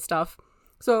 all this stuff.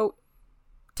 So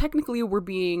technically we're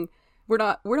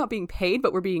not being paid,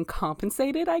 but we're being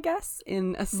compensated, I guess,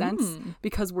 in a sense,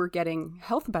 because we're getting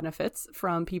health benefits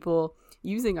from people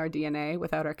using our DNA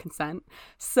without our consent.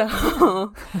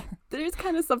 So there's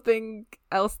kind of something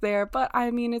else there. But I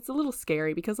mean, it's a little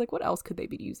scary because like, what else could they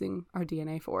be using our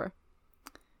DNA for?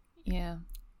 Yeah.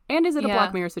 And is it a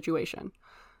Black Mirror situation?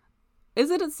 Is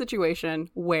it a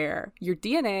situation where your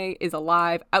DNA is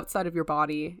alive outside of your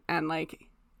body and like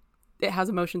it has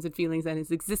emotions and feelings and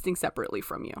is existing separately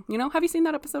from you? You know, have you seen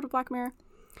that episode of Black Mirror?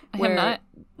 I have not.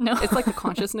 No. It's like the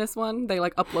consciousness one. They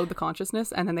like upload the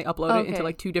consciousness and then they upload it into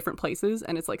like 2 different places,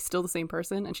 and it's like still the same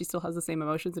person and she still has the same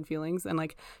emotions and feelings and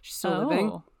like she's still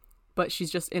living, but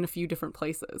she's just in a few different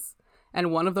places.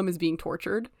 And one of them is being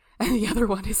tortured and the other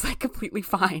one is like completely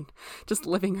fine, just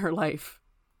living her life.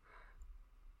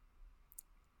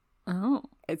 Oh.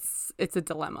 It's a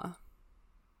dilemma.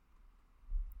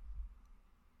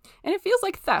 And it feels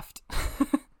like theft.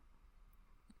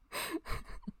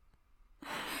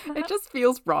 It just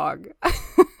feels wrong.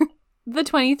 The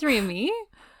 23andMe?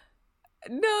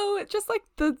 No, it's just like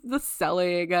the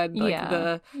selling and like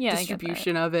the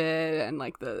distribution of it and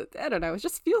like I don't know, it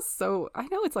just feels so, I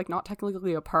know it's like not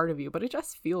technically a part of you, but it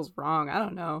just feels wrong. I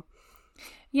don't know.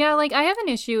 Yeah, like I have an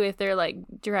issue if they're like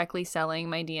directly selling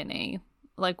my DNA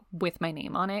like with my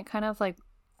name on it, kind of like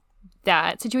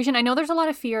that situation. I know there's a lot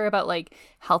of fear about like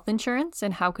health insurance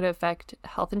and how could it affect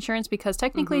health insurance, because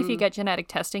technically if you get genetic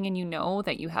testing and you know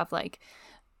that you have like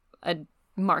a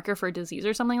marker for a disease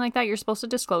or something like that, you're supposed to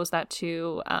disclose that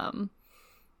to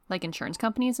like insurance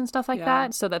companies and stuff like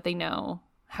that, so that they know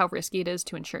how risky it is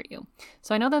to insure you.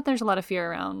 So I know that there's a lot of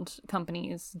fear around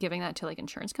companies giving that to like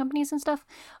insurance companies and stuff,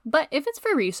 but if it's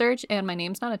for research and my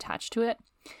name's not attached to it,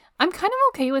 I'm kind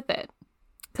of okay with it.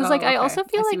 Because like I also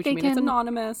feel like they can, it's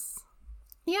anonymous.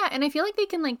 Yeah, and I feel like they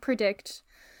can like predict,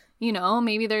 you know,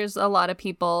 maybe there's a lot of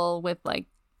people with like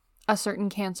a certain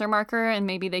cancer marker, and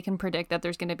maybe they can predict that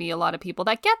there's going to be a lot of people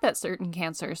that get that certain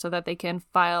cancer, so that they can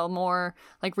file more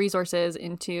like resources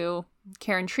into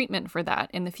care and treatment for that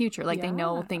in the future. Like they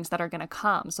know things that are going to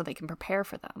come, so they can prepare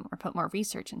for them or put more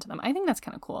research into them. I think that's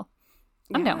kind of cool.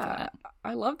 I'm down for that.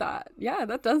 I love that. Yeah,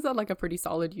 that does sound like a pretty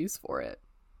solid use for it.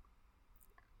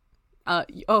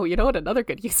 You know what another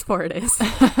good use for it is?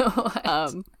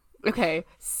 Okay,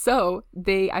 so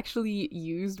they actually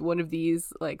used one of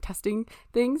these like testing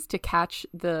things to catch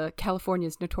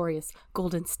California's notorious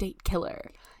Golden State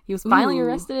Killer. He was finally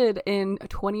arrested in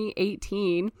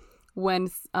 2018 when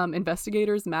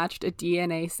investigators matched a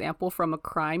DNA sample from a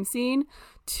crime scene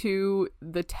to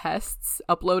the tests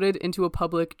uploaded into a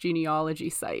public genealogy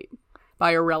site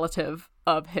by a relative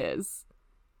of his.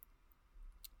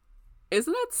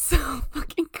 Isn't that so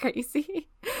fucking crazy?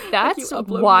 That's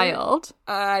wild.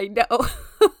 I know.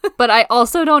 But I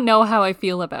also don't know how I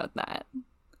feel about that.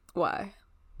 Why?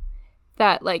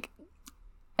 That, like,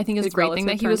 I think it's a great thing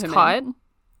that he was caught.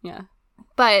 Yeah.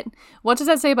 But what does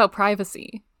that say about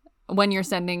privacy? When you're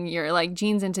sending your, like,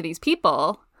 genes into these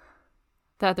people,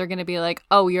 that they're going to be like,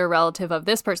 oh, you're a relative of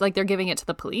this person. Like, they're giving it to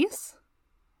the police?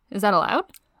 Is that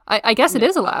allowed? I guess it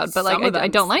is allowed, but, like, I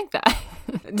don't like that.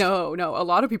 No, a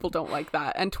lot of people don't like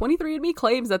that. And 23andMe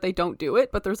claims that they don't do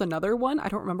it, but there's another one, I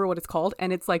don't remember what it's called,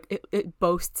 and it's like it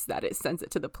boasts that it sends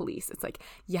it to the police. It's like,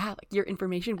 yeah, like your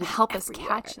information will help us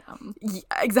catch them. Yeah,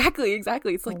 exactly.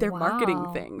 It's like their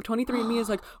marketing thing. 23andMe is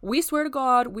like, we swear to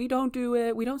God, we don't do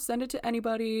it. We don't send it to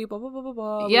anybody. Blah blah blah blah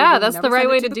blah. Yeah, that's the right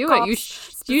way to do it.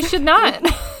 You should not.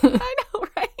 I know,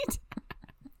 right?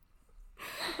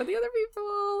 But the other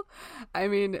people, I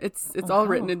mean, it's all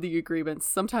written in the agreements.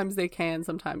 Sometimes they can,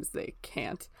 sometimes they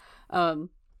can't.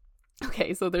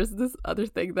 Okay, so there's this other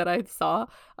thing that I saw.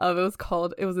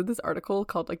 It was in this article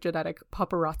called like genetic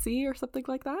paparazzi or something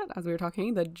like that, as we were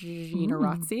talking, the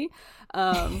generazzi.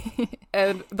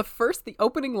 And the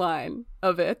opening line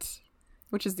of it,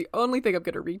 which is the only thing I'm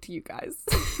going to read to you guys.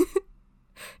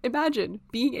 Imagine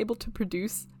being able to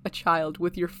produce a child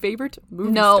with your favorite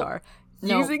movie star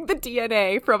using the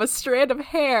DNA from a strand of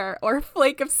hair or a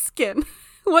flake of skin.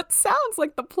 What sounds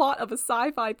like the plot of a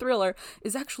sci-fi thriller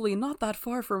is actually not that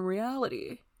far from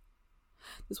reality.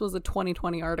 This was a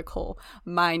 2020 article,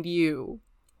 mind you.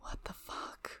 What the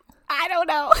fuck? I don't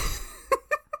know.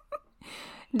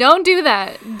 Don't do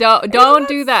that. Don't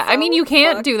do that. So I mean, you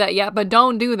can't do that yet, but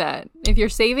don't do that. If you're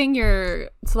saving your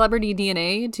celebrity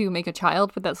DNA to make a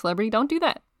child with that celebrity, don't do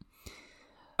that.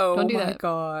 Oh don't do my that.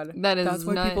 god. That's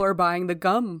why people are buying the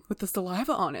gum with the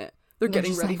saliva on it. They're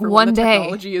getting ready like, for one when the day.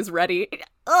 technology is ready.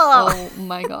 Oh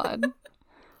my god.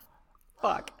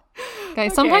 Fuck.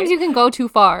 Guys, sometimes you can go too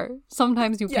far.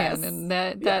 Sometimes you Yes. can. And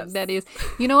that Yes. that is,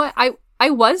 you know what? I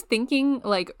was thinking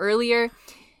like earlier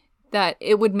that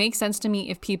it would make sense to me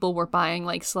if people were buying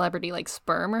like celebrity like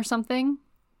sperm or something.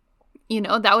 You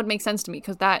know, that would make sense to me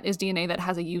because that is DNA that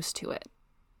has a use to it.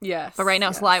 Yes. But right now,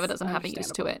 yes, saliva doesn't have a use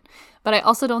to understandable. it. But I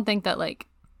also don't think that like,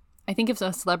 I think if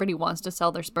a celebrity wants to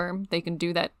sell their sperm, they can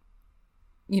do that.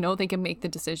 You know, they can make the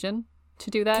decision to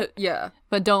do that. Yeah.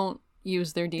 But don't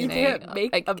use their DNA can't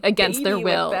make a against their baby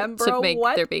with will them, to bro. make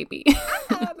What? their baby.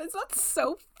 Is that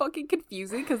so fucking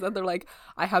confusing? Because then they're like,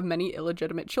 I have many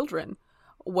illegitimate children.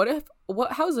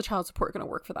 How is the child support going to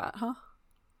work for that, huh?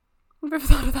 Have you ever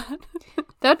thought of that?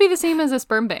 That would be the same as a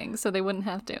sperm bank, so they wouldn't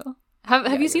have to.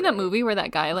 Have you seen you're that movie where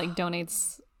that guy like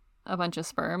donates a bunch of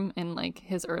sperm in like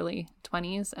his early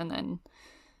 20s and then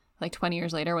like 20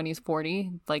 years later when he's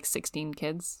 40, like 16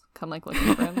 kids come like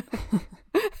looking for him?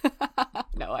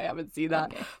 No, I haven't seen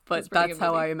that. Okay. But It's a pretty that's good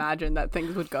how movie. I imagine that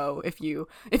things would go if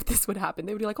this would happen.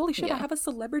 They would be like, holy shit, Yeah. I have a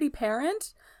celebrity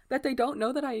parent that they don't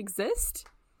know that I exist.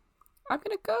 I'm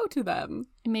going to go to them.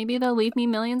 Maybe they'll leave me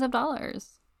millions of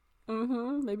dollars.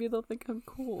 Maybe they'll think I'm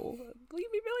cool. Leave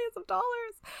me millions of dollars.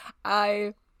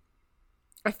 I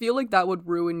feel like that would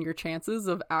ruin your chances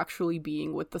of actually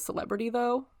being with the celebrity,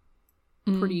 though.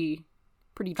 Pretty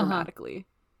dramatically.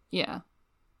 Yeah.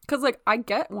 Because, like, I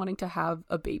get wanting to have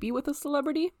a baby with a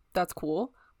celebrity. That's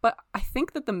cool. But I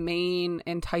think that the main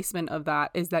enticement of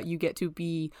that is that you get to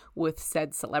be with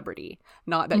said celebrity,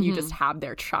 not that you just have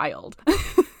their child.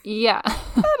 Yeah. Like,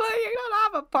 you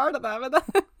don't have a part of them.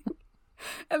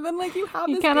 And then like, you have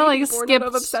You this kinda, baby like, born out skipped-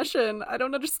 of obsession. I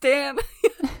don't understand.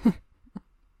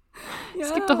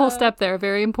 Skipped a whole step there. A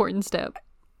very important step.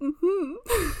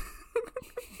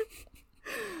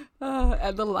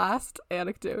 And the last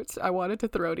anecdote I wanted to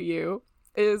throw to you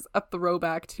is a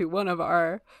throwback to one of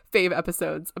our fave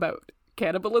episodes about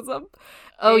cannibalism.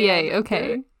 Oh, And yay.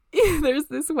 Okay. There's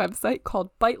this website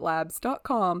called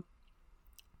bitelabs.com,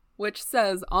 which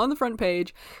says on the front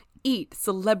page, eat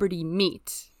celebrity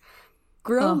meat.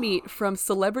 Grow meat from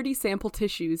celebrity sample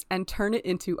tissues and turn it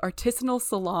into artisanal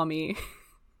salami.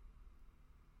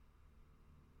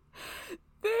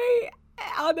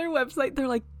 On their website, they're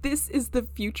like, this is the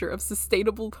future of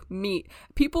sustainable meat.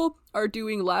 People are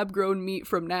doing lab-grown meat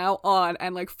from now on,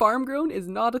 and like, farm-grown is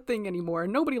not a thing anymore.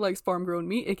 Nobody likes farm-grown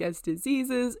meat. It gets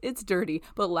diseases, it's dirty,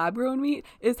 but lab-grown meat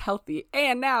is healthy.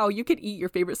 And now you can eat your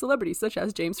favorite celebrities, such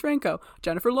as James Franco,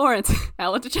 Jennifer Lawrence,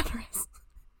 Ellen DeGeneres.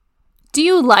 Do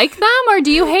you like them or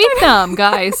do you hate them,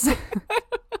 guys?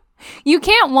 You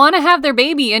can't want to have their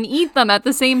baby and eat them at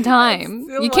the same time.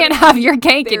 still You can't wanna have your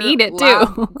cake and They're eat it too.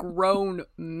 lab-grown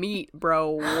meat,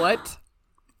 bro. What?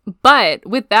 But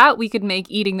with that, we could make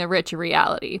eating the rich a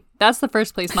reality. That's the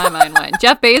first place my mind went.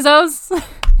 Jeff Bezos,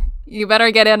 you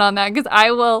better get in on that because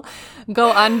I will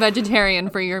go un-vegetarian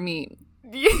for your meat.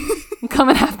 I'm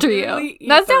coming after you. Really eat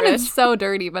That the sounded rich. so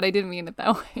dirty, but I didn't mean it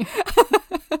that way.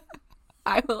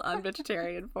 I will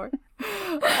un-vegetarian for.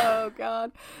 Oh,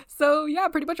 God. So, yeah,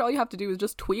 pretty much all you have to do is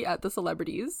just tweet at the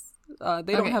celebrities.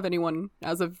 They don't Okay. have anyone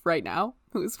as of right now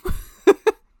who's... Okay,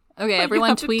 But everyone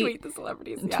you have to tweet the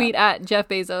celebrities. Yeah. tweet at Jeff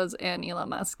Bezos and Elon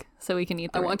Musk so we can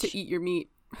eat the I rich. want to eat your meat.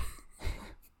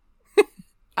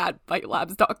 At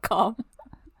bitelabs.com.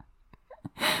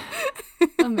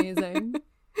 Amazing.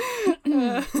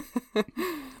 That's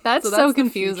So so that's the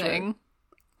confusing.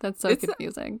 That's so It's-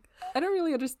 confusing. I don't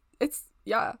really understand. It's,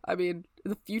 yeah, I mean,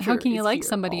 the future How can you is like here,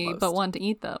 somebody but almost. want to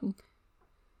eat them?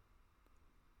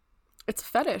 It's a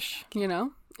fetish, you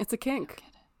know? It's a kink,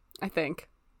 I think.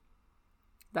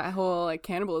 That whole, like,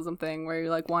 cannibalism thing where you,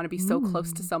 like, want to be so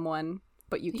close to someone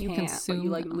but you You can't. But consume you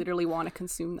like them. literally want to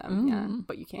consume them. Yeah,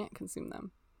 but you can't consume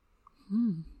them.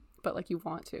 But like you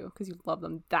want to because you love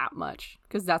them that much,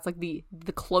 because that's like the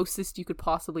closest you could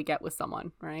possibly get with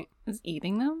someone, right? Is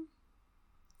eating them?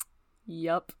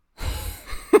 Yup.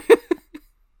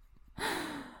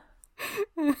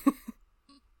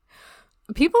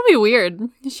 People be weird.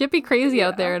 Shit be crazy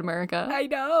out there in America. I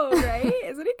know, right?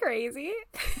 Isn't it crazy?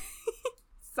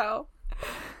 So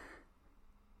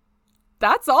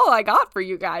that's all I got for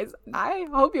you guys. I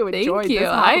hope you enjoyed you. this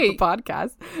half of the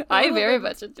podcast. I very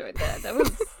much enjoyed that. That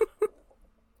was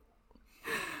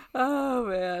Oh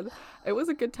man, it was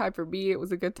a good time for me. It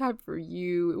was a good time for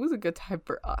you. It was a good time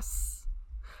for us.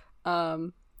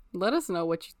 Let us know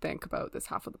what you think about this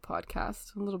half of the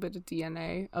podcast. A little bit of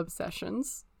DNA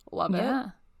obsessions. Love it. yeah.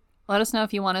 Let us know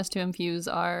if you want us to infuse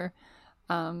our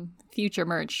future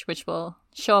merch, which will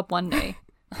show up one day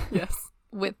Yes.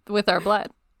 with our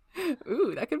blood.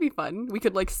 Ooh, that could be fun. We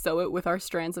could like sew it with our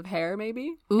strands of hair,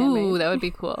 maybe. Ooh, Handmade. that would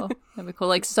be cool. That'd be cool.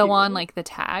 Like sew on like the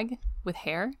tag with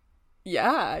hair.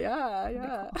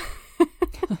 Yeah.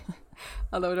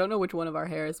 Although I don't know which one of our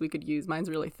hairs we could use. Mine's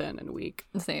really thin and weak.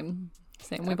 Same.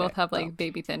 We Okay, both have like well.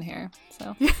 baby thin hair.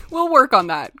 So We'll work on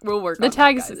that. We'll work the on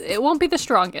tags, that, guys. it won't be the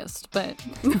strongest, but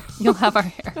you'll have our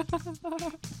hair.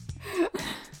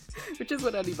 Which is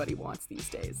what anybody wants these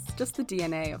days. Just the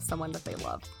DNA of someone that they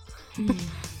love. Someone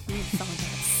they're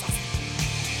obsessed with.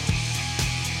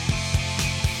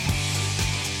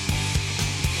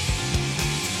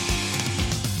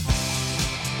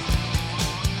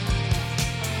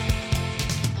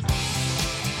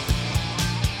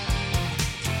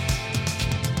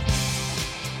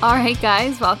 All right,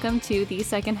 guys, welcome to the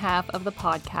second half of the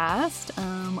podcast,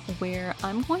 where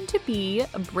I'm going to be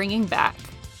bringing back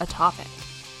a topic.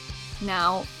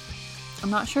 Now, I'm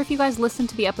not sure if you guys listened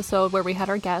to the episode where we had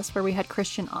our guest, where we had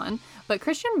Christian on, but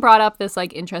Christian brought up this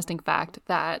like interesting fact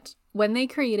that when they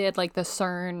created like the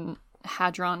CERN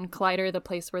Hadron Collider, the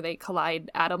place where they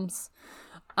collide atoms,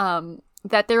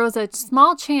 that there was a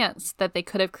small chance that they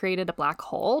could have created a black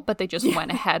hole, but they just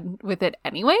went ahead with it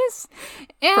anyways.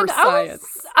 And For I science.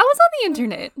 was on the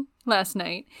internet last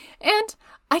night, and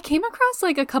I came across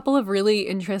like a couple of really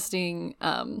interesting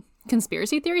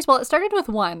conspiracy theories. Well, it started with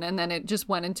one, and then it just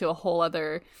went into a whole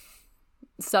other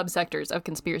subsectors of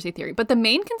conspiracy theory. But the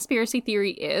main conspiracy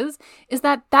theory is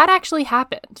that actually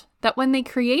happened. That when they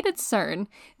created CERN,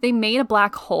 they made a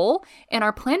black hole, and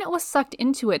our planet was sucked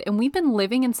into it, and we've been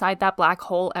living inside that black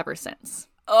hole ever since.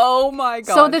 Oh my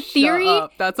god. So the theory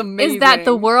That's amazing. is that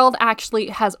the world actually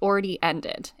has already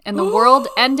ended, and the world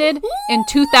ended in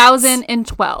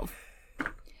 2012.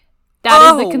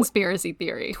 That is the conspiracy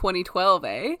theory. 2012,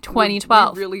 eh?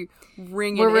 2012. We're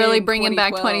We're really bringing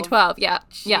back 2012. Yeah.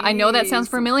 Yeah, I know that sounds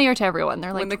Jeez. familiar to everyone.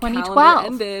 They're like, When the 2012.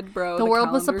 calendar ended, bro. The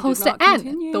world was calendar supposed did to not end.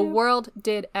 continue. The world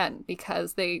did end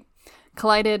because they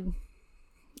collided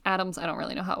atoms. I don't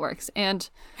really know how it works. And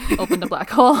opened a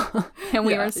black hole. And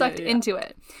we were sucked into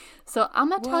it. So I'm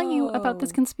going to tell you about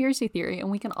this Whoa. conspiracy theory, and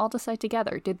we can all decide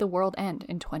together, did the world end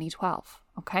in 2012?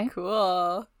 Okay?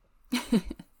 Cool.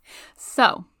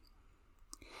 So,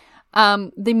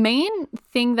 the main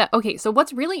thing so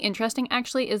what's really interesting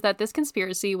actually is that this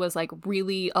conspiracy was like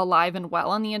really alive and well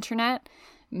on the internet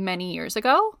many years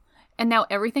ago. And now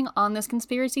everything on this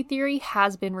conspiracy theory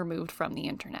has been removed from the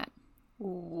internet.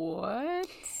 What?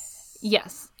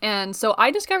 Yes. And so I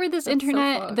discovered this That's so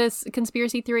fucked. this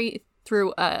conspiracy theory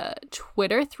through a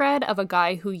Twitter thread of a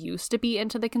guy who used to be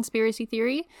into the conspiracy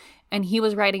theory. And he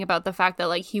was writing about the fact that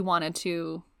like he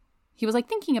was like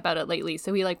thinking about it lately.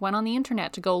 So he like went on the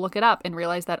internet to go look it up and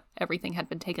realized that everything had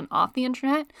been taken off the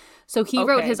internet. So he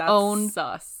wrote his that's own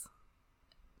sus.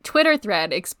 Twitter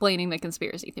thread explaining the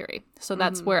conspiracy theory. So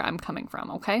that's where I'm coming from,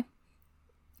 okay?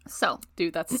 So,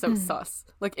 Dude, that's so sus.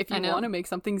 Like, if I you know. want to make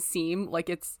something seem like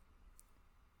it's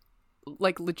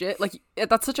like legit, like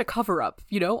that's such a cover up,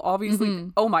 you know? Obviously.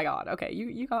 Oh my god. Okay,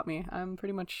 you got me. I'm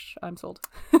sold.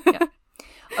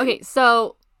 okay,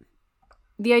 so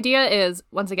the idea is,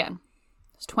 once again,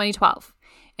 it's 2012.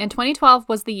 And 2012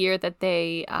 was the year that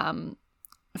they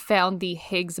found the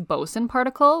Higgs boson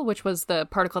particle, which was the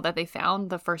particle that they found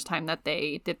the first time that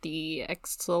they did the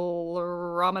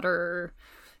accelerometer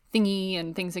thingy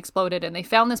and things exploded, and they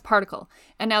found this particle.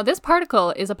 And now this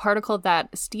particle is a particle that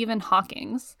Stephen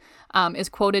Hawking is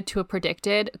quoted to have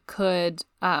predicted could,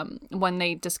 when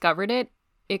they discovered it,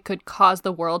 it could cause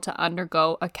the world to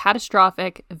undergo a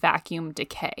catastrophic vacuum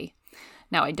decay.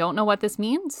 Now, I don't know what this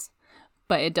means,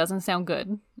 but it doesn't sound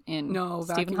good. And No,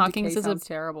 Stephen vacuum Hawking decay is sounds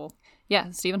terrible.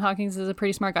 Stephen Hawking is a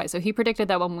pretty smart guy. So he predicted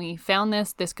that when we found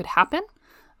this could happen.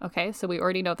 Okay, so we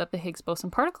already know that the Higgs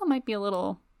boson particle might be a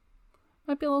little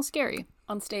Might be a little scary.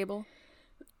 Unstable.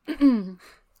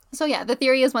 So yeah, the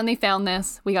theory is when they found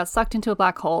this, we got sucked into a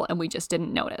black hole and we just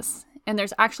didn't notice. And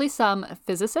there's actually some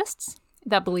physicists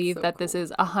that believe that this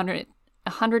is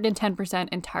 110%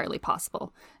 entirely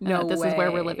possible. And No that this is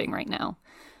where we're way. living right now,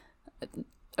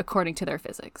 according to their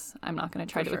physics. I'm not going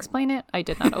to try to explain it. I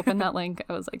did not open that link.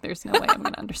 I was like, there's no way I'm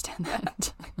going to understand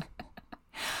that.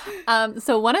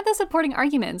 So one of the supporting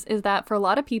arguments is that for a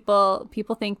lot of people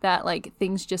think that like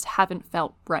things just haven't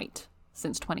felt right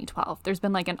since 2012. There's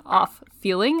been like an off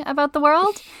feeling about the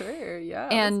world. Sure, yeah.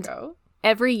 And let's go.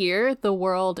 every year the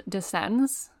world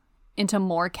descends into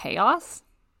more chaos.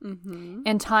 Mm-hmm.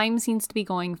 And time seems to be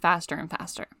going faster and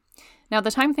faster. Now,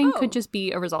 the time thing Oh. could just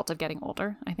be a result of getting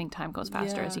older. I think time goes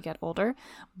faster as Yeah. you get older.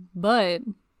 But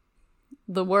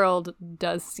the world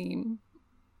does seem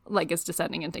like it's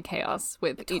descending into chaos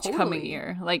with each coming Totally.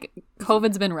 year. Like,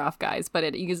 COVID's been rough, guys, but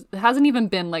it hasn't even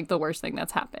been like the worst thing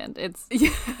that's happened.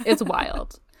 It's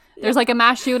wild. There's like a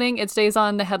mass shooting. It stays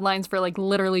on the headlines for like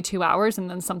literally 2 hours, and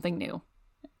then something new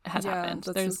has happened.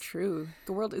 That's so true.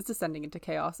 The world is descending into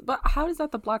chaos. But how is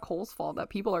that the black hole's fault that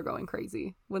people are going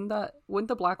crazy? Wouldn't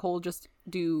the black hole just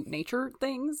do nature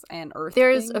things and earth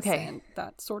things and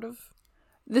that sort of?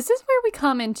 This is where we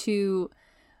come into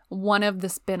one of the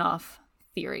spin-off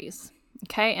theories.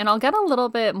 Okay, and I'll get a little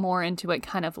bit more into it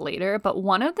kind of later, but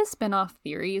one of the spin-off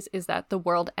theories is that the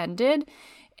world ended,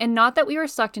 and not that we were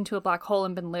sucked into a black hole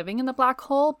and been living in the black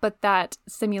hole, but that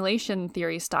simulation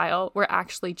theory style, we're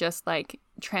actually just like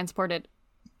transported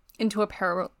into a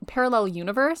parallel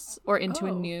universe or into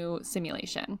a new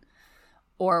simulation.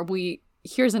 Or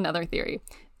here's another theory.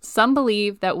 Some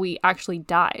believe that we actually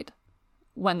died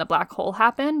when the black hole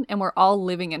happened and we're all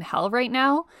living in hell right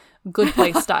now. Good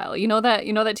Place style. You know that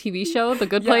TV show, The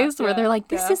Good Place, where they're like,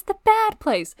 this is the bad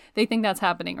place. They think that's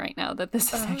happening right now, that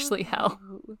this is actually hell.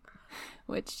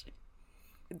 Which,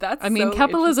 That's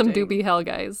capitalism do interesting. be hell,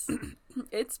 guys.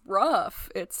 It's rough.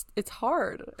 It's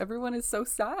hard. Everyone is so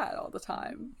sad all the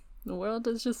time. The world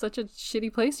is just such a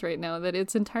shitty place right now that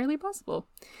it's entirely possible.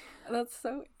 That's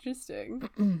so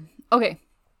interesting. Okay.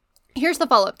 Here's the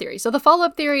follow-up theory. So the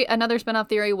follow-up theory, another spin-off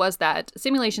theory, was that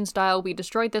simulation style, we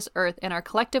destroyed this Earth and our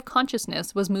collective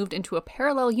consciousness was moved into a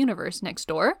parallel universe next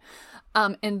door.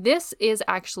 And this is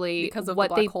actually Because of what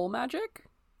the black hole magic?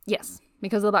 Yes,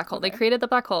 because of the black hole. Okay. They created the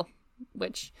black hole,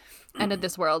 which ended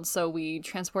this world, so we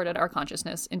transported our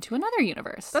consciousness into another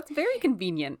universe. That's very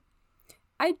convenient.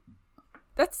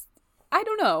 I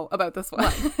don't know about this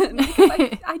one.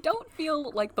 Because I don't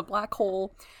feel like the black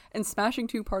hole and smashing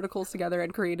two particles together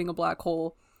and creating a black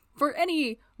hole for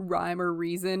any rhyme or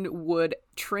reason would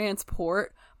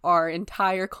transport our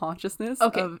entire consciousness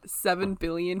of 7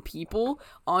 billion people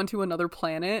onto another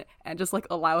planet and just like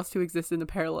allow us to exist in the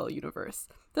parallel universe.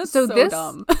 That's so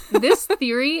dumb. This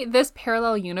theory, this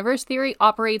parallel universe theory,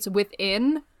 operates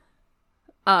within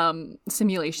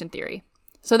simulation theory.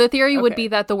 So the theory would be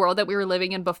that the world that we were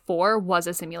living in before was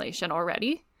a simulation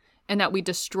already, and that we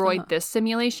destroyed this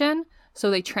simulation, so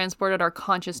they transported our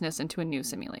consciousness into a new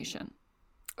simulation.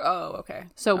 Oh, okay.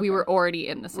 So we were already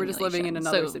in the simulation. We're just living in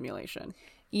another simulation.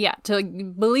 Yeah, to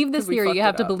believe this theory, you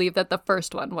have to up. believe that the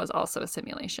first one was also a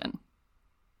simulation.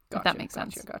 If that makes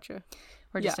sense. Gotcha.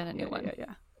 We're just in a new one.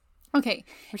 Yeah. Okay,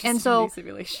 We're just and in a so new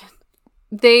simulation.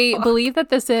 they believe that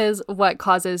this is what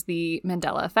causes the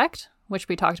Mandela effect, which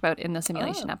we talked about in the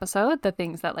simulation episode, the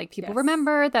things that like people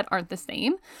remember that aren't the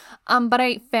same. But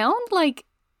I found like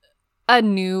a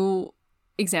new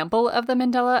example of the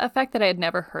Mandela effect that I had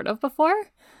never heard of before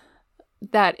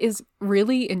that is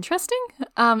really interesting.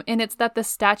 And it's that the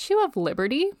Statue of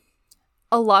Liberty,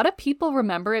 a lot of people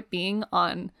remember it being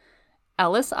on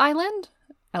Ellis Island.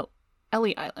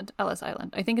 Ellie Island. Ellis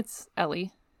Island. I think it's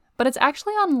Ellie. But it's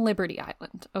actually on Liberty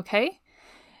Island, okay?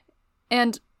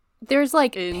 And there's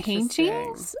like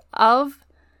paintings of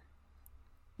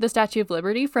the Statue of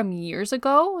Liberty from years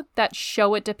ago that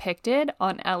show it depicted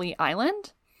on Ellie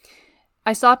Island.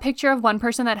 I saw a picture of one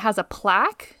person that has a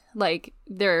plaque, like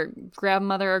their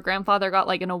grandmother or grandfather got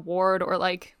like an award or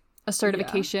like a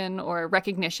certification or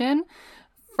recognition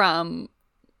from,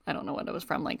 I don't know what it was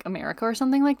from, like America or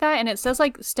something like that. And it says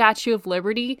like Statue of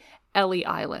Liberty, Ellie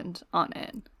Island on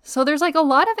it. So there's like a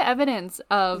lot of evidence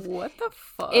of what the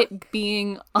fuck it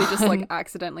being they just like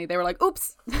accidentally, they were like,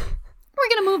 oops, we're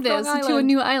gonna move this to a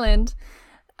new island.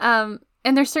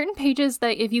 And there's certain pages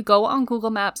that if you go on Google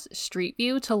Maps Street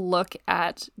View to look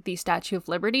at the Statue of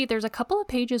Liberty, there's a couple of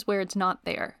pages where it's not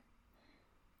there.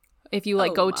 If you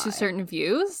like go to certain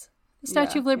views, the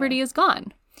Statue of Liberty is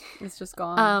gone. It's just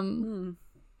gone.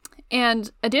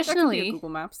 And additionally, that could be a Google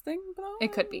Maps thing, though.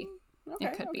 it could be. Okay,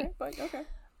 It could be. Okay.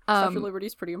 Statue of Liberty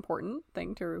is pretty important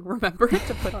thing to remember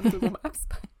to put on Google Maps.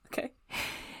 Okay.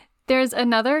 There's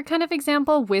another kind of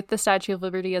example with the Statue of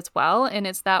Liberty as well, and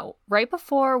it's that right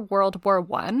before World War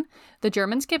I, the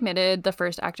Germans committed the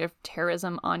first act of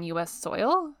terrorism on U.S.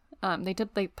 soil.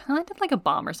 They planted like a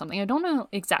bomb or something. I don't know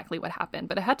exactly what happened,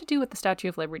 but it had to do with the Statue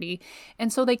of Liberty.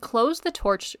 And so they closed the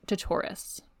torch to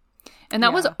tourists. And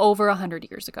that was over 100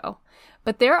 years ago.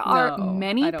 But there are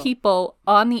many people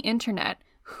on the internet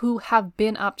who have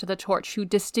been up to the torch, who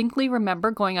distinctly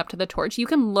remember going up to the torch. You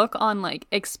can look on like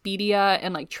Expedia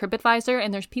and like TripAdvisor,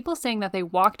 and there's people saying that they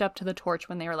walked up to the torch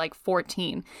when they were like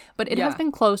 14. But it has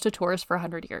been closed to tourists for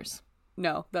 100 years.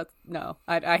 No,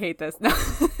 I hate this. No,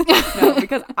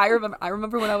 because I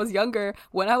remember when I was younger,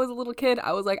 when I was a little kid,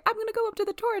 I was like, I'm gonna go up to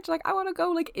the torch, like I want to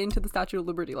go like into the Statue of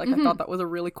Liberty. Like I thought that was a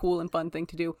really cool and fun thing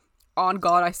to do. On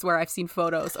God, I swear I've seen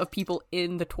photos of people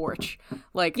in the torch.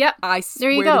 Like, I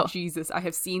swear to Jesus, I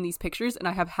have seen these pictures and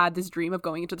I have had this dream of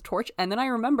going into the torch. And then I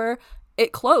remember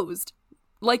it closed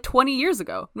like 20 years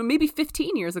ago, maybe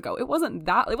 15 years ago. It wasn't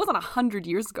 100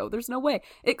 years ago. There's no way.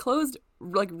 It closed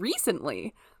like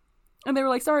recently. And they were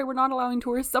like, sorry, we're not allowing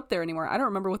tourists up there anymore. I don't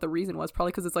remember what the reason was.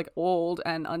 Probably because it's like old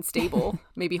and unstable,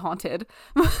 maybe haunted.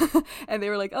 And they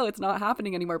were like, oh, it's not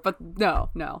happening anymore. But no,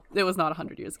 it was not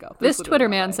 100 years ago. This Twitter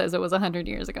man says it was 100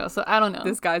 years ago. So I don't know.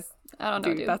 This guy's, I don't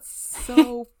know, dude. That's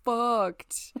so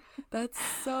fucked. That's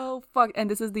so fucked. And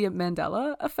this is the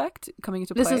Mandela effect coming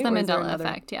into play? This is the Mandela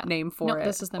effect, yeah. Name for it?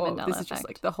 This is the Mandela effect. This is just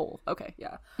like the whole, okay,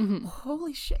 yeah. Mm-hmm.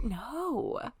 Holy shit,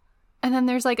 no. And then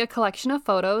there's like a collection of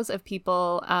photos of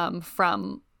people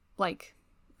from like,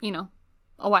 you know,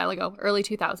 a while ago, early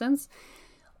 2000s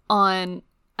on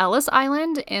Ellis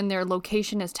Island, and their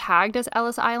location is tagged as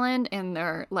Ellis Island, and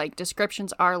their like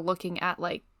descriptions are looking at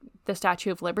like the Statue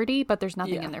of Liberty, but there's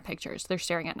nothing in their pictures. They're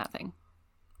staring at nothing.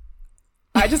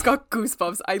 I just got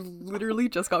goosebumps. I literally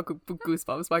just got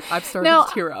goosebumps. Like I've started to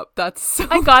tear up. That's so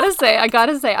I gotta say,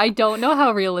 I don't know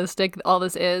how realistic all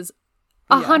this is.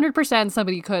 100%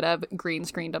 somebody could have green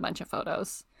screened a bunch of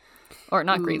photos. Or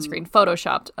not green screened,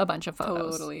 photoshopped a bunch of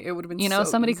photos. Totally. It would have been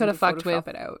somebody could have fucked with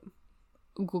it out.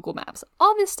 Google Maps.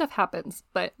 All this stuff happens,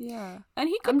 but yeah. And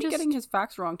he could be getting his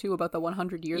facts wrong too about the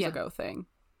 100 years ago thing.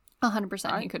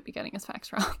 100% he could be getting his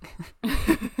facts wrong.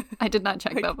 I did not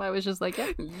check them. I was just like,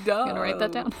 I'm gonna write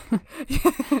that down.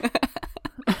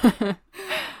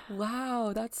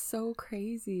 Wow, that's so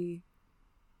crazy.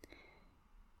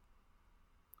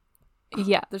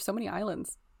 Yeah. There's so many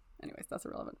islands. Anyways, that's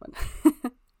irrelevant one.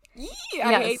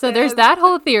 So there's that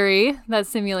whole theory, that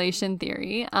simulation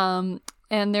theory. And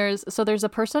there's a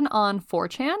person on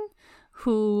 4chan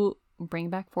who bring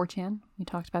back 4chan. We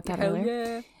talked about that earlier.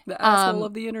 Yeah. The asshole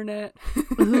of the internet.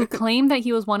 Who claimed that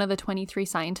he was one of the 23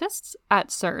 scientists at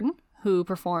CERN who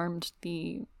performed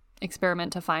the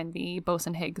experiment to find the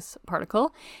Boson-Higgs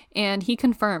particle. And he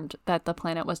confirmed that the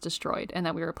planet was destroyed and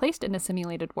that we were placed in a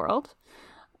simulated world.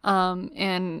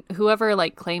 And whoever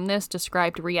like claimed this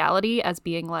described reality as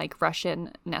being like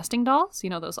Russian nesting dolls. You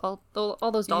know, those all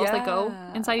those dolls that go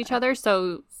inside each other.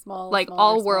 So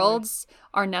all worlds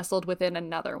are nestled within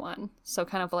another one. So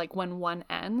kind of like when one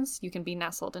ends, you can be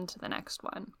nestled into the next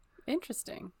one.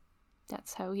 Interesting.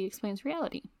 That's how he explains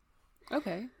reality.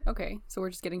 Okay. So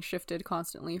we're just getting shifted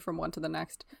constantly from one to the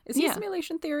next. Is he a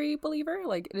simulation theory believer?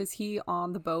 Like, is he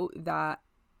on the boat that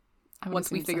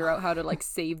once we figure out how to like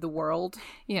save the world,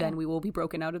 then we will be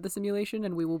broken out of the simulation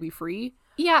and we will be free?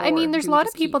 Yeah, I mean, there's a lot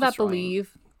of people that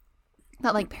believe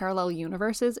that like parallel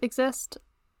universes exist.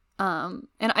 And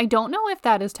I don't know if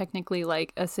that is technically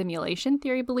like a simulation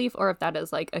theory belief or if that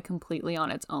is like a completely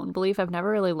on its own belief. I've never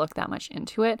really looked that much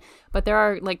into it, but there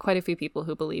are like quite a few people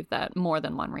who believe that more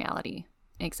than one reality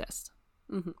exists.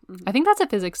 Mm-hmm, mm-hmm. I think that's a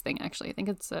physics thing, actually. I think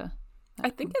it's I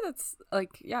think that's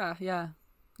like, yeah.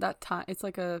 That time, it's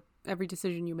like every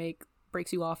decision you make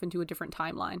breaks you off into a different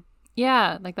timeline.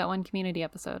 Yeah, like that one Community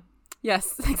episode.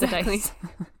 Yes, exactly.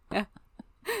 Yeah.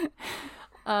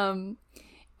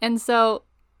 And so,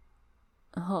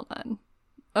 hold on.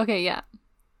 Okay, yeah.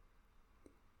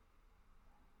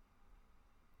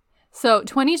 So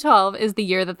 2012 is the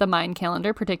year that the Mayan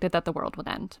calendar predicted that the world would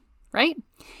end, right?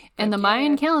 And the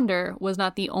Mayan calendar was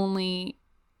not the only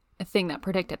thing that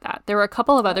predicted that. There were a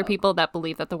couple of other people that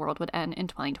believed that the world would end in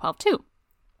 2012 too.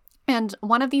 And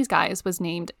one of these guys was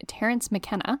named Terence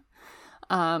McKenna.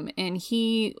 And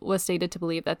he was stated to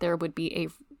believe that there would be a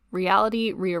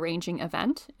reality rearranging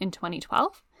event in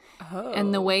 2012.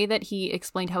 And the way that he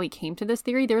explained how he came to this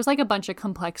theory, there was like a bunch of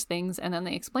complex things, and then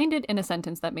they explained it in a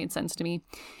sentence that made sense to me.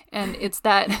 And it's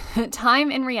that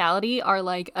time and reality are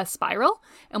like a spiral,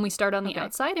 and we start on the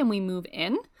outside and we move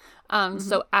in.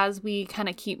 So as we kind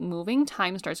of keep moving,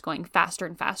 time starts going faster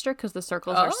and faster because the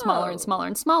circles are smaller and smaller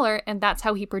and smaller. And that's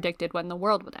how he predicted when the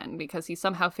world would end, because he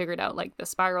somehow figured out like the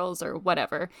spirals or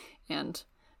whatever. And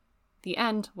the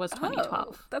end was 2012.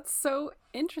 Oh, that's so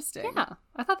interesting. Yeah,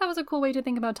 I thought that was a cool way to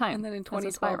think about time. And then in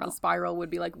 2012, the spiral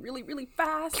would be like really, really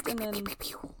fast, and then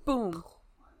boom.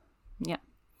 Yeah.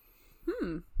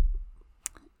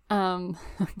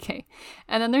 Okay.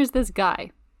 And then there's this guy,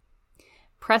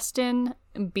 Preston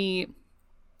B.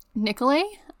 Nicolay,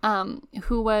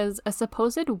 who was a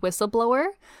supposed whistleblower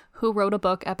who wrote a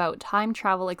book about time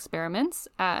travel experiments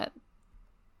at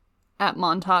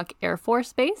Montauk Air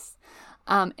Force Base.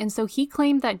 And so he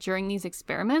claimed that during these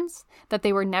experiments that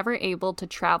they were never able to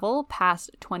travel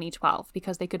past 2012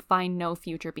 because they could find no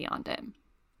future beyond it.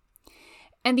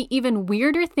 And the even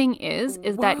weirder thing is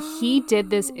that he did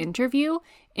this interview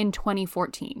in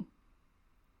 2014.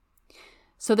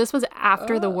 So this was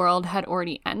after the world had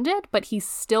already ended, but he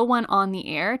still went on the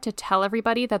air to tell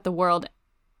everybody that the world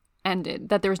ended,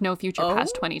 that there was no future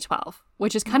past 2012,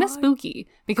 which is kind of spooky,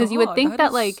 because you would think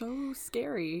that like so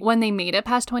scary. When they made it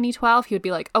past 2012, he would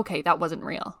be like, okay, that wasn't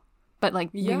real. But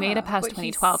like we made it past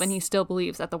 2012 and he still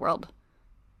believes that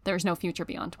there's no future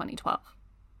beyond 2012.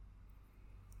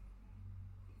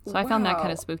 So I found that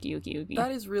kind of spooky, oogie. That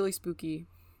is really spooky.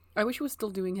 I wish he was still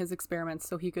doing his experiments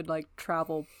so he could like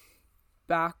travel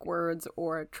backwards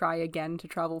or try again to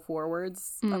travel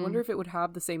forwards. I wonder if it would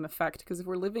have the same effect, because if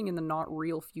we're living in the not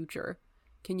real future,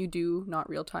 can you do not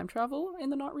real time travel in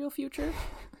the not real future?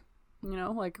 You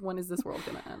know, like when is this world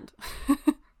gonna end?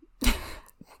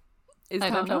 Is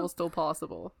time travel still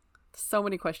possible? So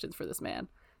many questions for this man.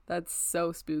 That's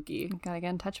so spooky. Gotta get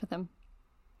in touch with him.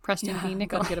 Preston B.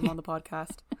 Nicolay. Gotta get him on the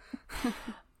podcast.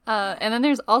 And then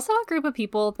there's also a group of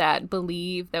people that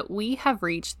believe that we have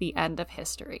reached the end of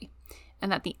history,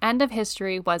 and that the end of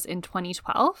history was in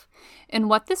 2012. And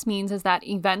what this means is that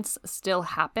events still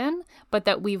happen, but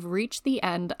that we've reached the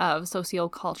end of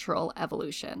sociocultural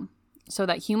evolution, so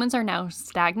that humans are now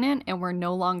stagnant and we're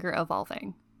no longer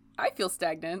evolving. I feel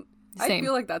stagnant. Same. I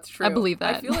feel like that's true. I believe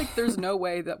that. I feel like there's no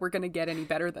way that we're going to get any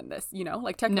better than this, you know?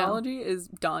 Like technology is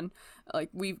done. Like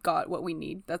we've got what we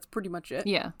need. That's pretty much it.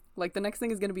 Yeah. Like the next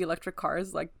thing is going to be electric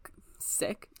cars, like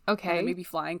sick. Okay. And then maybe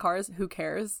flying cars. Who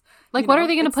cares? Like what are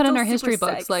they going to put in our history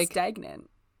books? Like stagnant.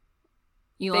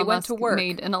 Elon Musk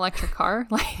made an electric car?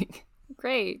 Like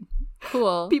great.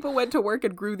 Cool. People went to work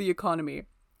and grew the economy.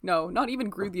 No, not even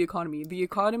grew the economy. The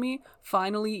economy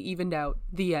finally evened out.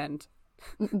 The end.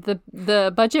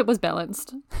 The budget was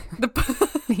balanced. The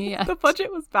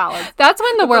budget was balanced. That's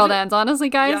when the world ends, honestly,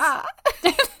 guys. Yeah.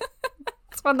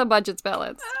 That's when the budget's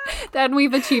balanced. Then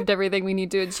we've achieved everything we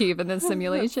need to achieve in this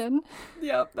simulation.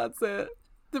 Yep, that's it.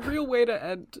 The real way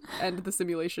to end the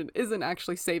simulation isn't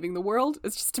actually saving the world.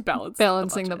 It's just to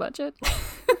balancing the budget.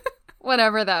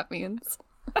 Whatever that means.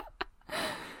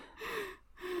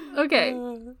 Okay.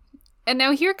 And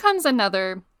now here comes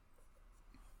another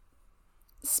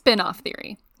spin-off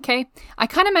theory. Okay, I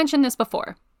kind of mentioned this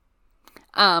before.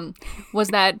 Was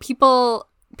that people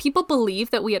believe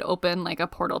that we had opened like a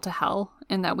portal to hell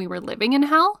and that we were living in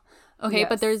hell. Okay, yes.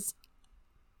 But there's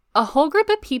a whole group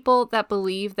of people that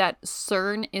believe that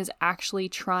CERN is actually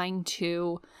trying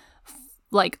to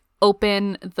like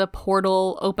open the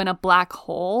portal, open a black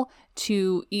hole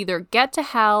to either get to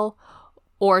hell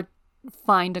or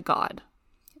find a god.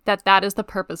 That is the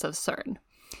purpose of CERN.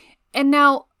 And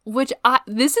now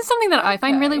this is something that I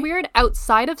find really weird.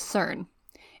 Outside of CERN,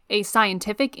 a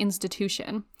scientific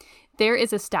institution, there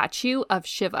is a statue of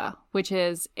Shiva, which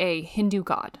is a Hindu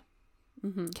god.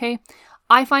 Mm-hmm. Okay?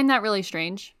 I find that really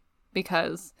strange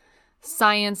because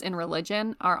science and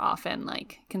religion are often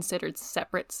like considered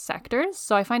separate sectors.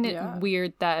 So I find it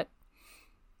weird that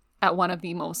at one of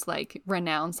the most like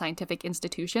renowned scientific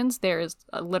institutions, there is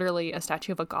literally a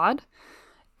statue of a god.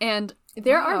 And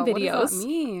there are videos. What does that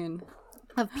mean?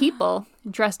 Of people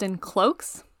dressed in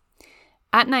cloaks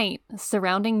at night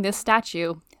surrounding this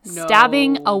statue,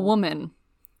 stabbing a woman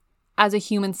as a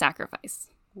human sacrifice.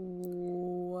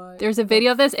 What? There's a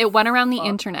video of this. It went around the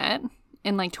internet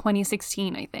in like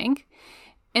 2016, I think.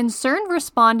 And CERN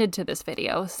responded to this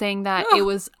video saying that it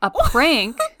was a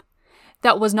prank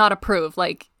that was not approved.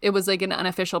 Like it was like an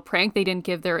unofficial prank. They didn't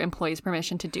give their employees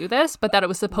permission to do this, but that it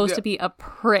was supposed to be a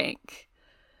prank.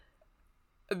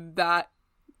 That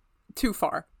too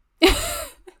far.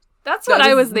 That's what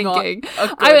I was thinking.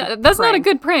 That's not a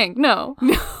good prank. No.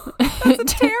 That's a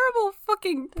terrible fucking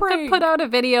fucking To prank. put out a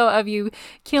video of you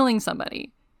killing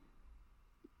somebody.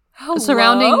 Hello?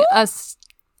 Surrounding a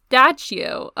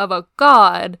statue of a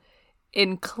god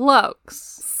in cloaks.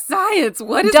 Science.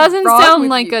 What is Doesn't wrong sound with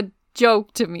like you? a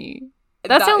joke to me.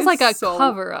 That sounds is like a so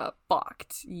cover-up.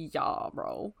 Fucked. Yeah,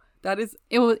 bro. That is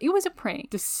It was a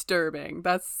prank. disturbing.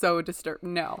 That's so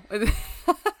disturbing. No.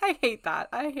 I hate that.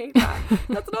 I hate that.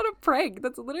 That's not a prank.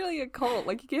 That's literally a cult.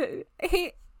 Like, you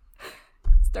get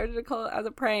started a cult as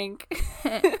a prank.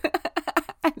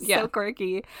 I'm so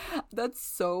quirky. That's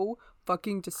so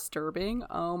fucking disturbing.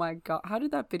 Oh my god. How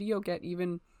did that video get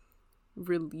even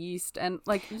released? And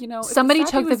like, you know, if Somebody the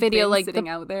statue took the has video, been like, sitting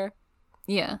out there.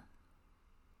 Yeah.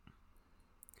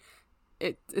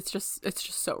 It's just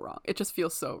so wrong. It just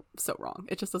feels so wrong.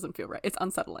 It just doesn't feel right. It's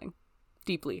unsettling,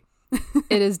 deeply.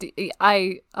 It is.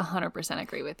 I 100%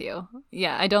 agree with you.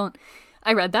 Yeah,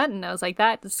 I read that and I was like,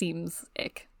 that seems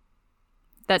ick.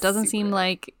 That doesn't seem Super ick.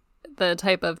 like the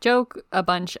type of joke a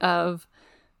bunch of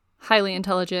highly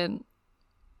intelligent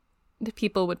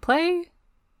people would play,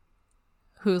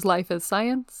 whose life is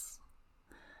science.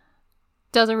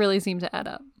 Doesn't really seem to add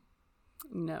up.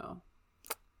 No,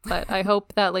 But I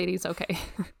hope that lady's okay.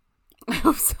 I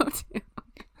hope so too.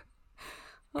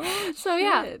 Oh, So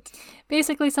yeah, shit.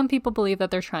 basically some people believe that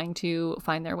they're trying to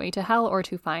find their way to hell or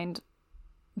to find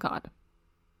God.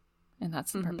 And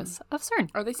that's the purpose of CERN.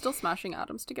 Are they still smashing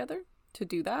atoms together to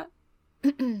do that?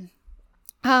 Um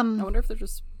I wonder if they're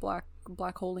just black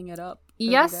holing it up.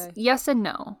 every yes, day. yes and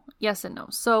no. Yes and no.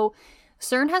 So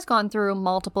CERN has gone through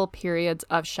multiple periods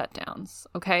of shutdowns,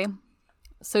 okay?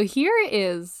 So here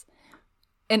is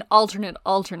an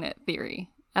alternate theory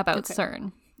about Okay.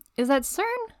 CERN. Is that CERN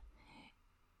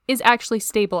is actually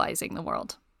stabilizing the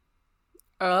world.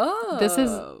 Oh, This is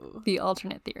the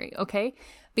alternate theory, okay?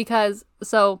 Because,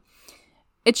 so,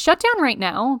 it's shut down right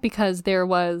now because there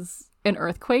was an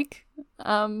earthquake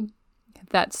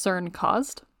that CERN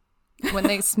caused when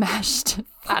they smashed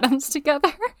atoms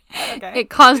together. okay. It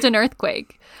caused an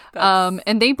earthquake. That's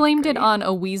And they blamed it great. on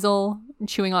a weasel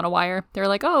chewing on a wire. They were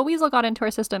like, oh, a weasel got into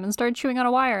our system and started chewing on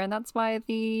a wire, and that's why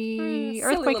the silly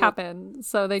earthquake little- happened.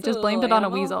 So they just silly blamed it little on a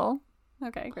animal. weasel.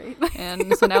 Okay, great.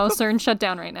 And so now CERN shut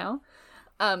down right now.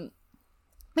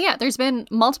 But yeah, there's been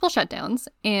multiple shutdowns,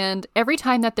 and every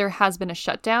time that there has been a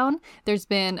shutdown, there's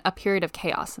been a period of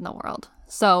chaos in the world.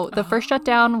 So the first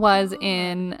shutdown was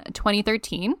in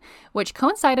 2013, which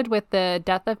coincided with the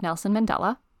death of Nelson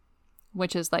Mandela,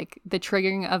 which is like the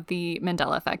triggering of the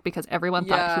Mandela effect because everyone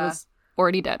thought he Yeah. was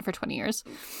already dead for 20 years.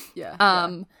 Yeah.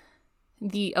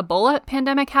 The Ebola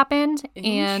pandemic happened,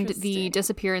 and the Interesting.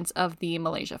 disappearance of the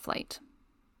Malaysia flight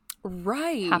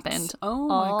right. happened Oh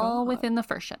my all god. within the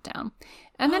first shutdown.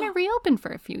 And then it reopened for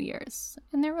a few years.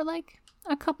 And there were like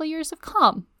a couple years of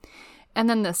calm. And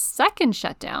then the second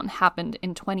shutdown happened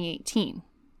in 2018.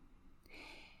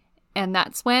 And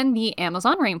that's when the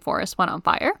Amazon rainforest went on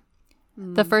fire.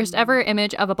 The first ever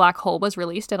image of a black hole was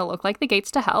released, and it looked like the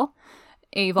gates to hell.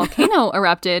 A volcano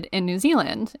erupted in New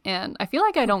Zealand. And I feel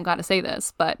like I don't gotta say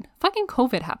this, but fucking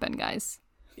COVID happened, guys.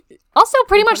 Also,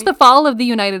 pretty much the fall of the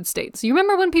United States. You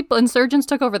remember when insurgents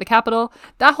took over the Capitol?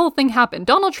 That whole thing happened.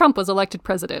 Donald Trump was elected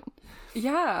president.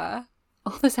 Yeah.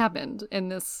 All this happened in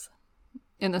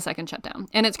the second shutdown.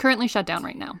 And it's currently shut down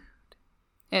right now.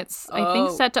 It's, I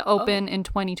think, set to open in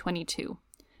 2022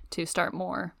 to start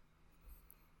more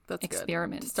That's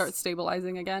experiments. good. Start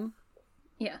stabilizing again.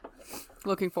 Yeah.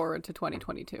 Looking forward to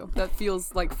 2022. That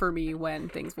feels like for me when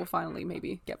things will finally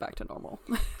maybe get back to normal.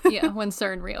 Yeah, when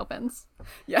CERN reopens.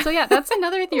 Yeah. So yeah, that's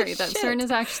another theory that Shit. CERN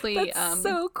is actually That's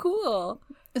so cool.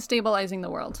 stabilizing the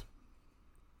world.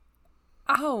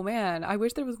 Oh man, I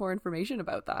wish there was more information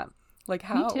about that. Like,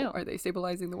 how too. are they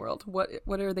stabilizing the world? What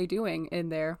are they doing in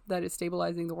there that is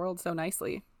stabilizing the world so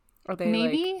nicely? Are they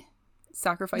Maybe like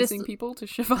sacrificing people to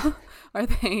Shiva? Are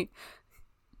they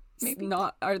Maybe.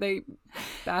 not? Are they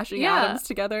bashing Yeah. atoms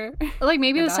together? like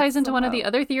maybe And this ties that's into one of the somehow-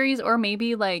 other theories, or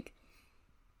maybe like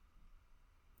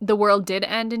the world did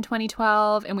end in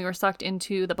 2012 and we were sucked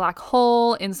into the black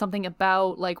hole, and something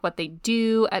about like what they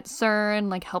do at CERN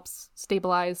like helps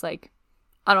stabilize, like,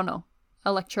 I don't know,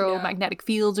 electromagnetic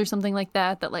fields or something like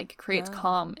that like creates Yeah.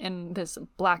 calm in this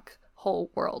black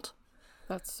hole world.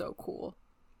 That's so cool.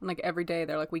 And like every day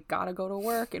they're like, we gotta go to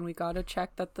work and we gotta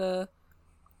check that the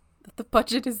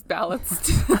budget is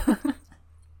balanced.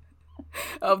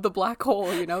 Of the black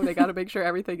hole, you know, they gotta make sure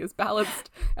everything is balanced,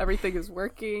 everything is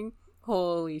working.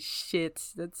 Holy shit,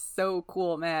 that's so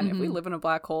cool, man. If we live in a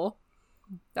black hole,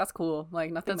 that's cool.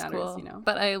 Like nothing That's matters, cool. you know.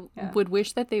 But I Yeah. would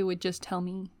wish that they would just tell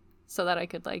me so that I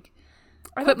could like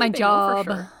I quit don't my think they know for job.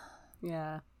 sure.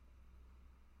 Yeah,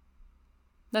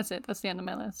 That's it. That's the end of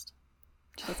my list.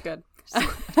 that's good.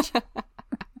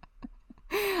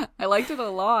 I liked it a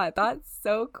lot. That's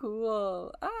so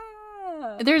cool.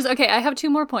 Ah. Okay, I have 2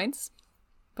 more points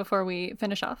before we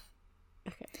finish off.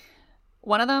 Okay.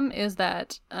 One of them is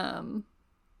that when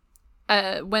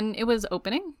it was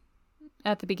opening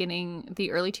at the beginning,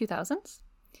 the early 2000s,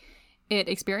 it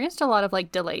experienced a lot of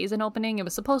like delays in opening. It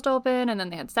was supposed to open, and then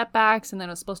they had setbacks, and then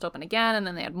it was supposed to open again, and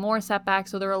then they had more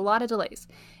setbacks. So there were a lot of delays.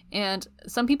 And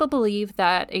some people believe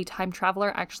that a time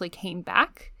traveler actually came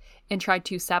back and tried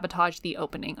to sabotage the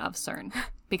opening of CERN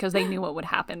because they knew what would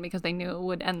happen, because they knew it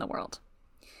would end the world.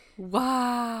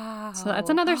 Wow. So that's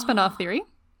another spin-off theory.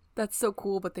 That's so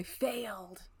cool, but they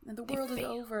failed. And the world is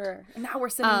over. And now we're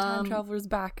sending time travelers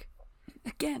back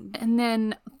again. And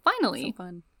then finally, So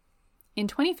fun. in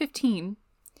 2015,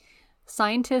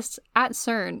 scientists at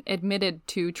CERN admitted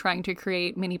to trying to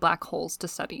create mini black holes to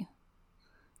study.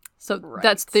 So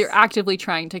they're actively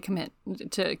trying to commit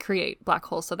to create black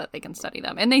holes so that they can study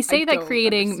them. And they say that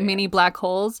creating mini black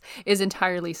holes is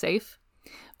entirely safe,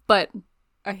 but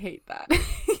I hate that.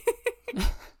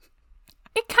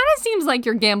 it kind of seems like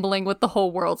you're gambling with the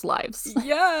whole world's lives.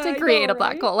 Yeah, to create a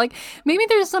black hole. Like, maybe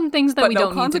there's some things that we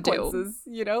don't need to do.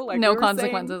 You know, like no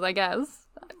consequences, I guess.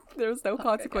 There's no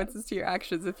consequences to your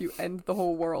actions if you end the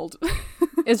whole world.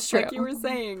 It's true. Like you were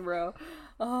saying, bro.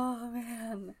 Oh,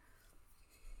 man.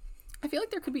 I feel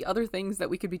like there could be other things that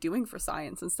we could be doing for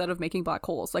science instead of making black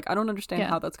holes. Like, I don't understand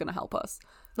how that's going to help us.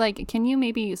 Like, can you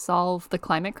maybe solve the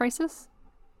climate crisis?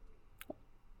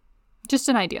 Just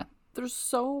an idea. There's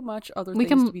so much other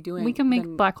things to be doing. We can make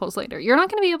black holes later. You're not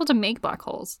going to be able to make black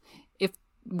holes if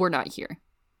we're not here.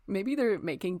 Maybe they're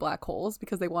making black holes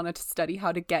because they wanted to study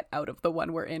how to get out of the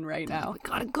one we're in right now. We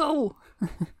gotta go.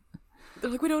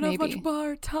 They're like, we don't have much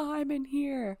more time in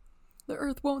here. The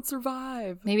Earth won't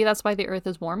survive. Maybe that's why the Earth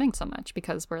is warming so much,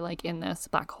 because we're like in this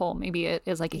black hole. Maybe it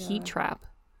is like a heat trap.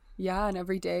 Yeah, and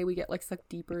every day we get like sucked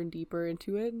deeper and deeper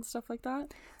into it and stuff like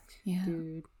that. Yeah.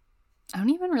 Dude. I don't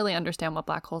even really understand what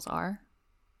black holes are,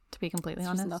 to be completely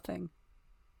honest. It's just nothing.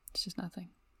 It's just nothing.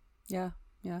 Yeah.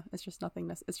 It's just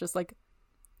nothingness. It's just like,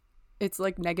 it's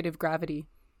like negative gravity.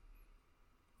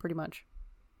 Pretty much.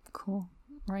 Cool.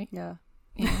 Right? Yeah.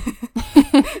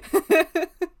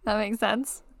 That makes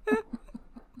sense.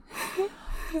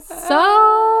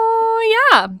 So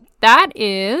yeah, that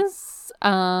is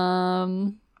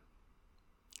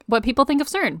what people think of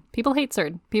CERN. People hate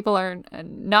CERN. People are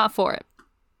not for it.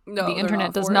 No, the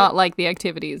internet does not like the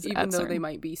activities even at though CERN. they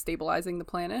might be stabilizing the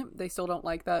planet. They still don't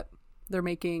like that they're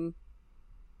making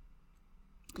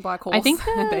black holes. I think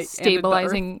the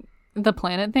stabilizing the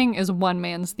planet thing is one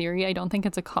man's theory. I don't think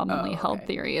it's a commonly held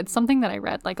theory. It's something that I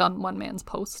read like on one man's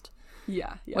post.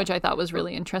 Yeah. Which I thought was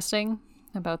really interesting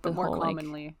about the more whole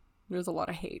commonly there's a lot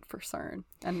of hate for CERN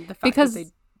and the fact that they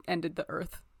ended the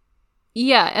Earth.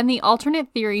 Yeah, and the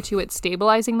alternate theory to it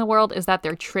stabilizing the world is that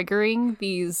they're triggering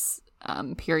these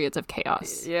periods of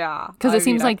chaos. Yeah. Because it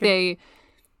seems like they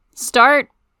start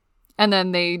and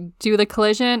then they do the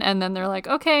collision and then they're like,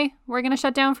 okay, we're going to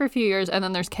shut down for a few years, and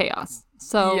then there's chaos.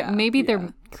 So maybe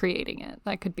they're creating it.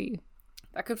 That could be.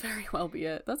 That could very well be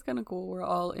it. That's kind of cool. We're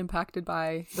all impacted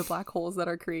by the black holes that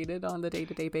are created on the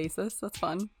day-to-day basis. That's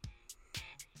fun.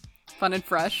 Fun and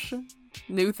fresh.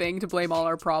 New thing to blame all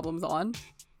our problems on.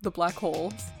 The black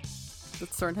holes that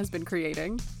CERN has been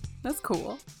creating. That's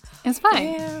cool. It's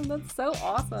fine. Damn, that's so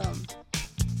awesome.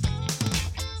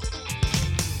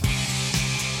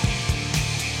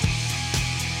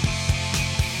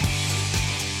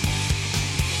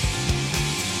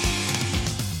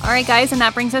 All right, guys, and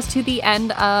that brings us to the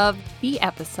end of the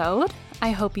episode. I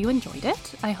hope you enjoyed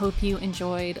it. I hope you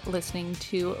enjoyed listening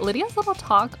to Lydia's little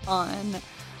talk on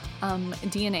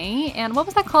DNA. And what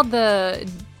was that called? The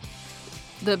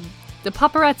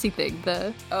paparazzi thing.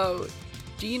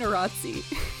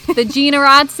 Gene-arazzi. The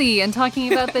Gene-arazzi. And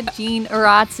talking about the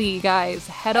Gene-arazzi, guys.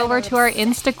 Head over to our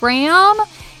Instagram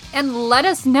and let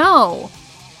us know.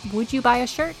 Would you buy a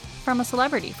shirt from a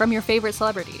celebrity, from your favorite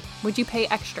celebrity? Would you pay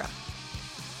extra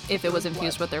if it was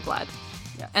infused with their blood?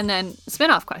 Yeah. And then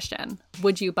spin-off question,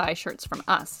 would you buy shirts from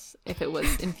us if it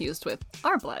was infused with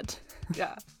our blood?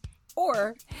 Yeah.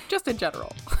 Or just in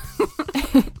general.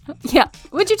 Yeah.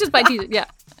 Would you just buy t-shirts? Yeah.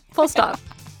 Full stop.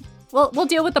 We'll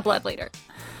deal with the blood later.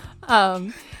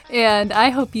 And I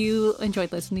hope you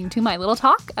enjoyed listening to my little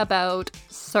talk about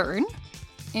CERN.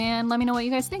 And let me know what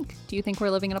you guys think. Do you think we're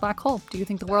living in a black hole? Do you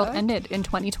think the world ended in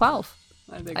 2012?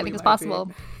 I think it's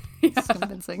possible. It's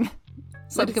convincing.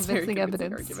 Some convincing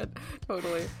evidence. Argument.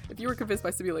 Totally. If you were convinced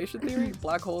by simulation theory,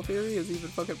 black hole theory is even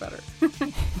fucking better.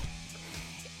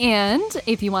 And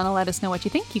if you want to let us know what you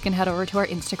think, you can head over to our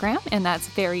Instagram, and that's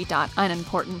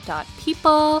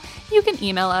very.unimportant.people. You can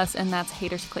email us, and that's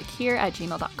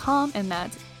hatersclickhere@gmail.com, and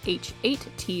that's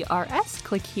H8TRS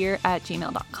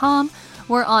clickhere@gmail.com.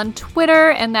 We're on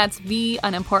Twitter, and that's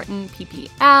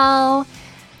VUnimportantPPL.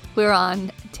 We're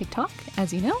on TikTok,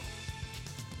 as you know.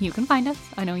 You can find us.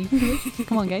 I know you can do it.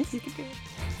 Come on, guys. You can do it.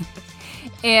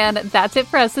 And that's it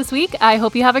for us this week. I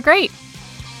hope you have a great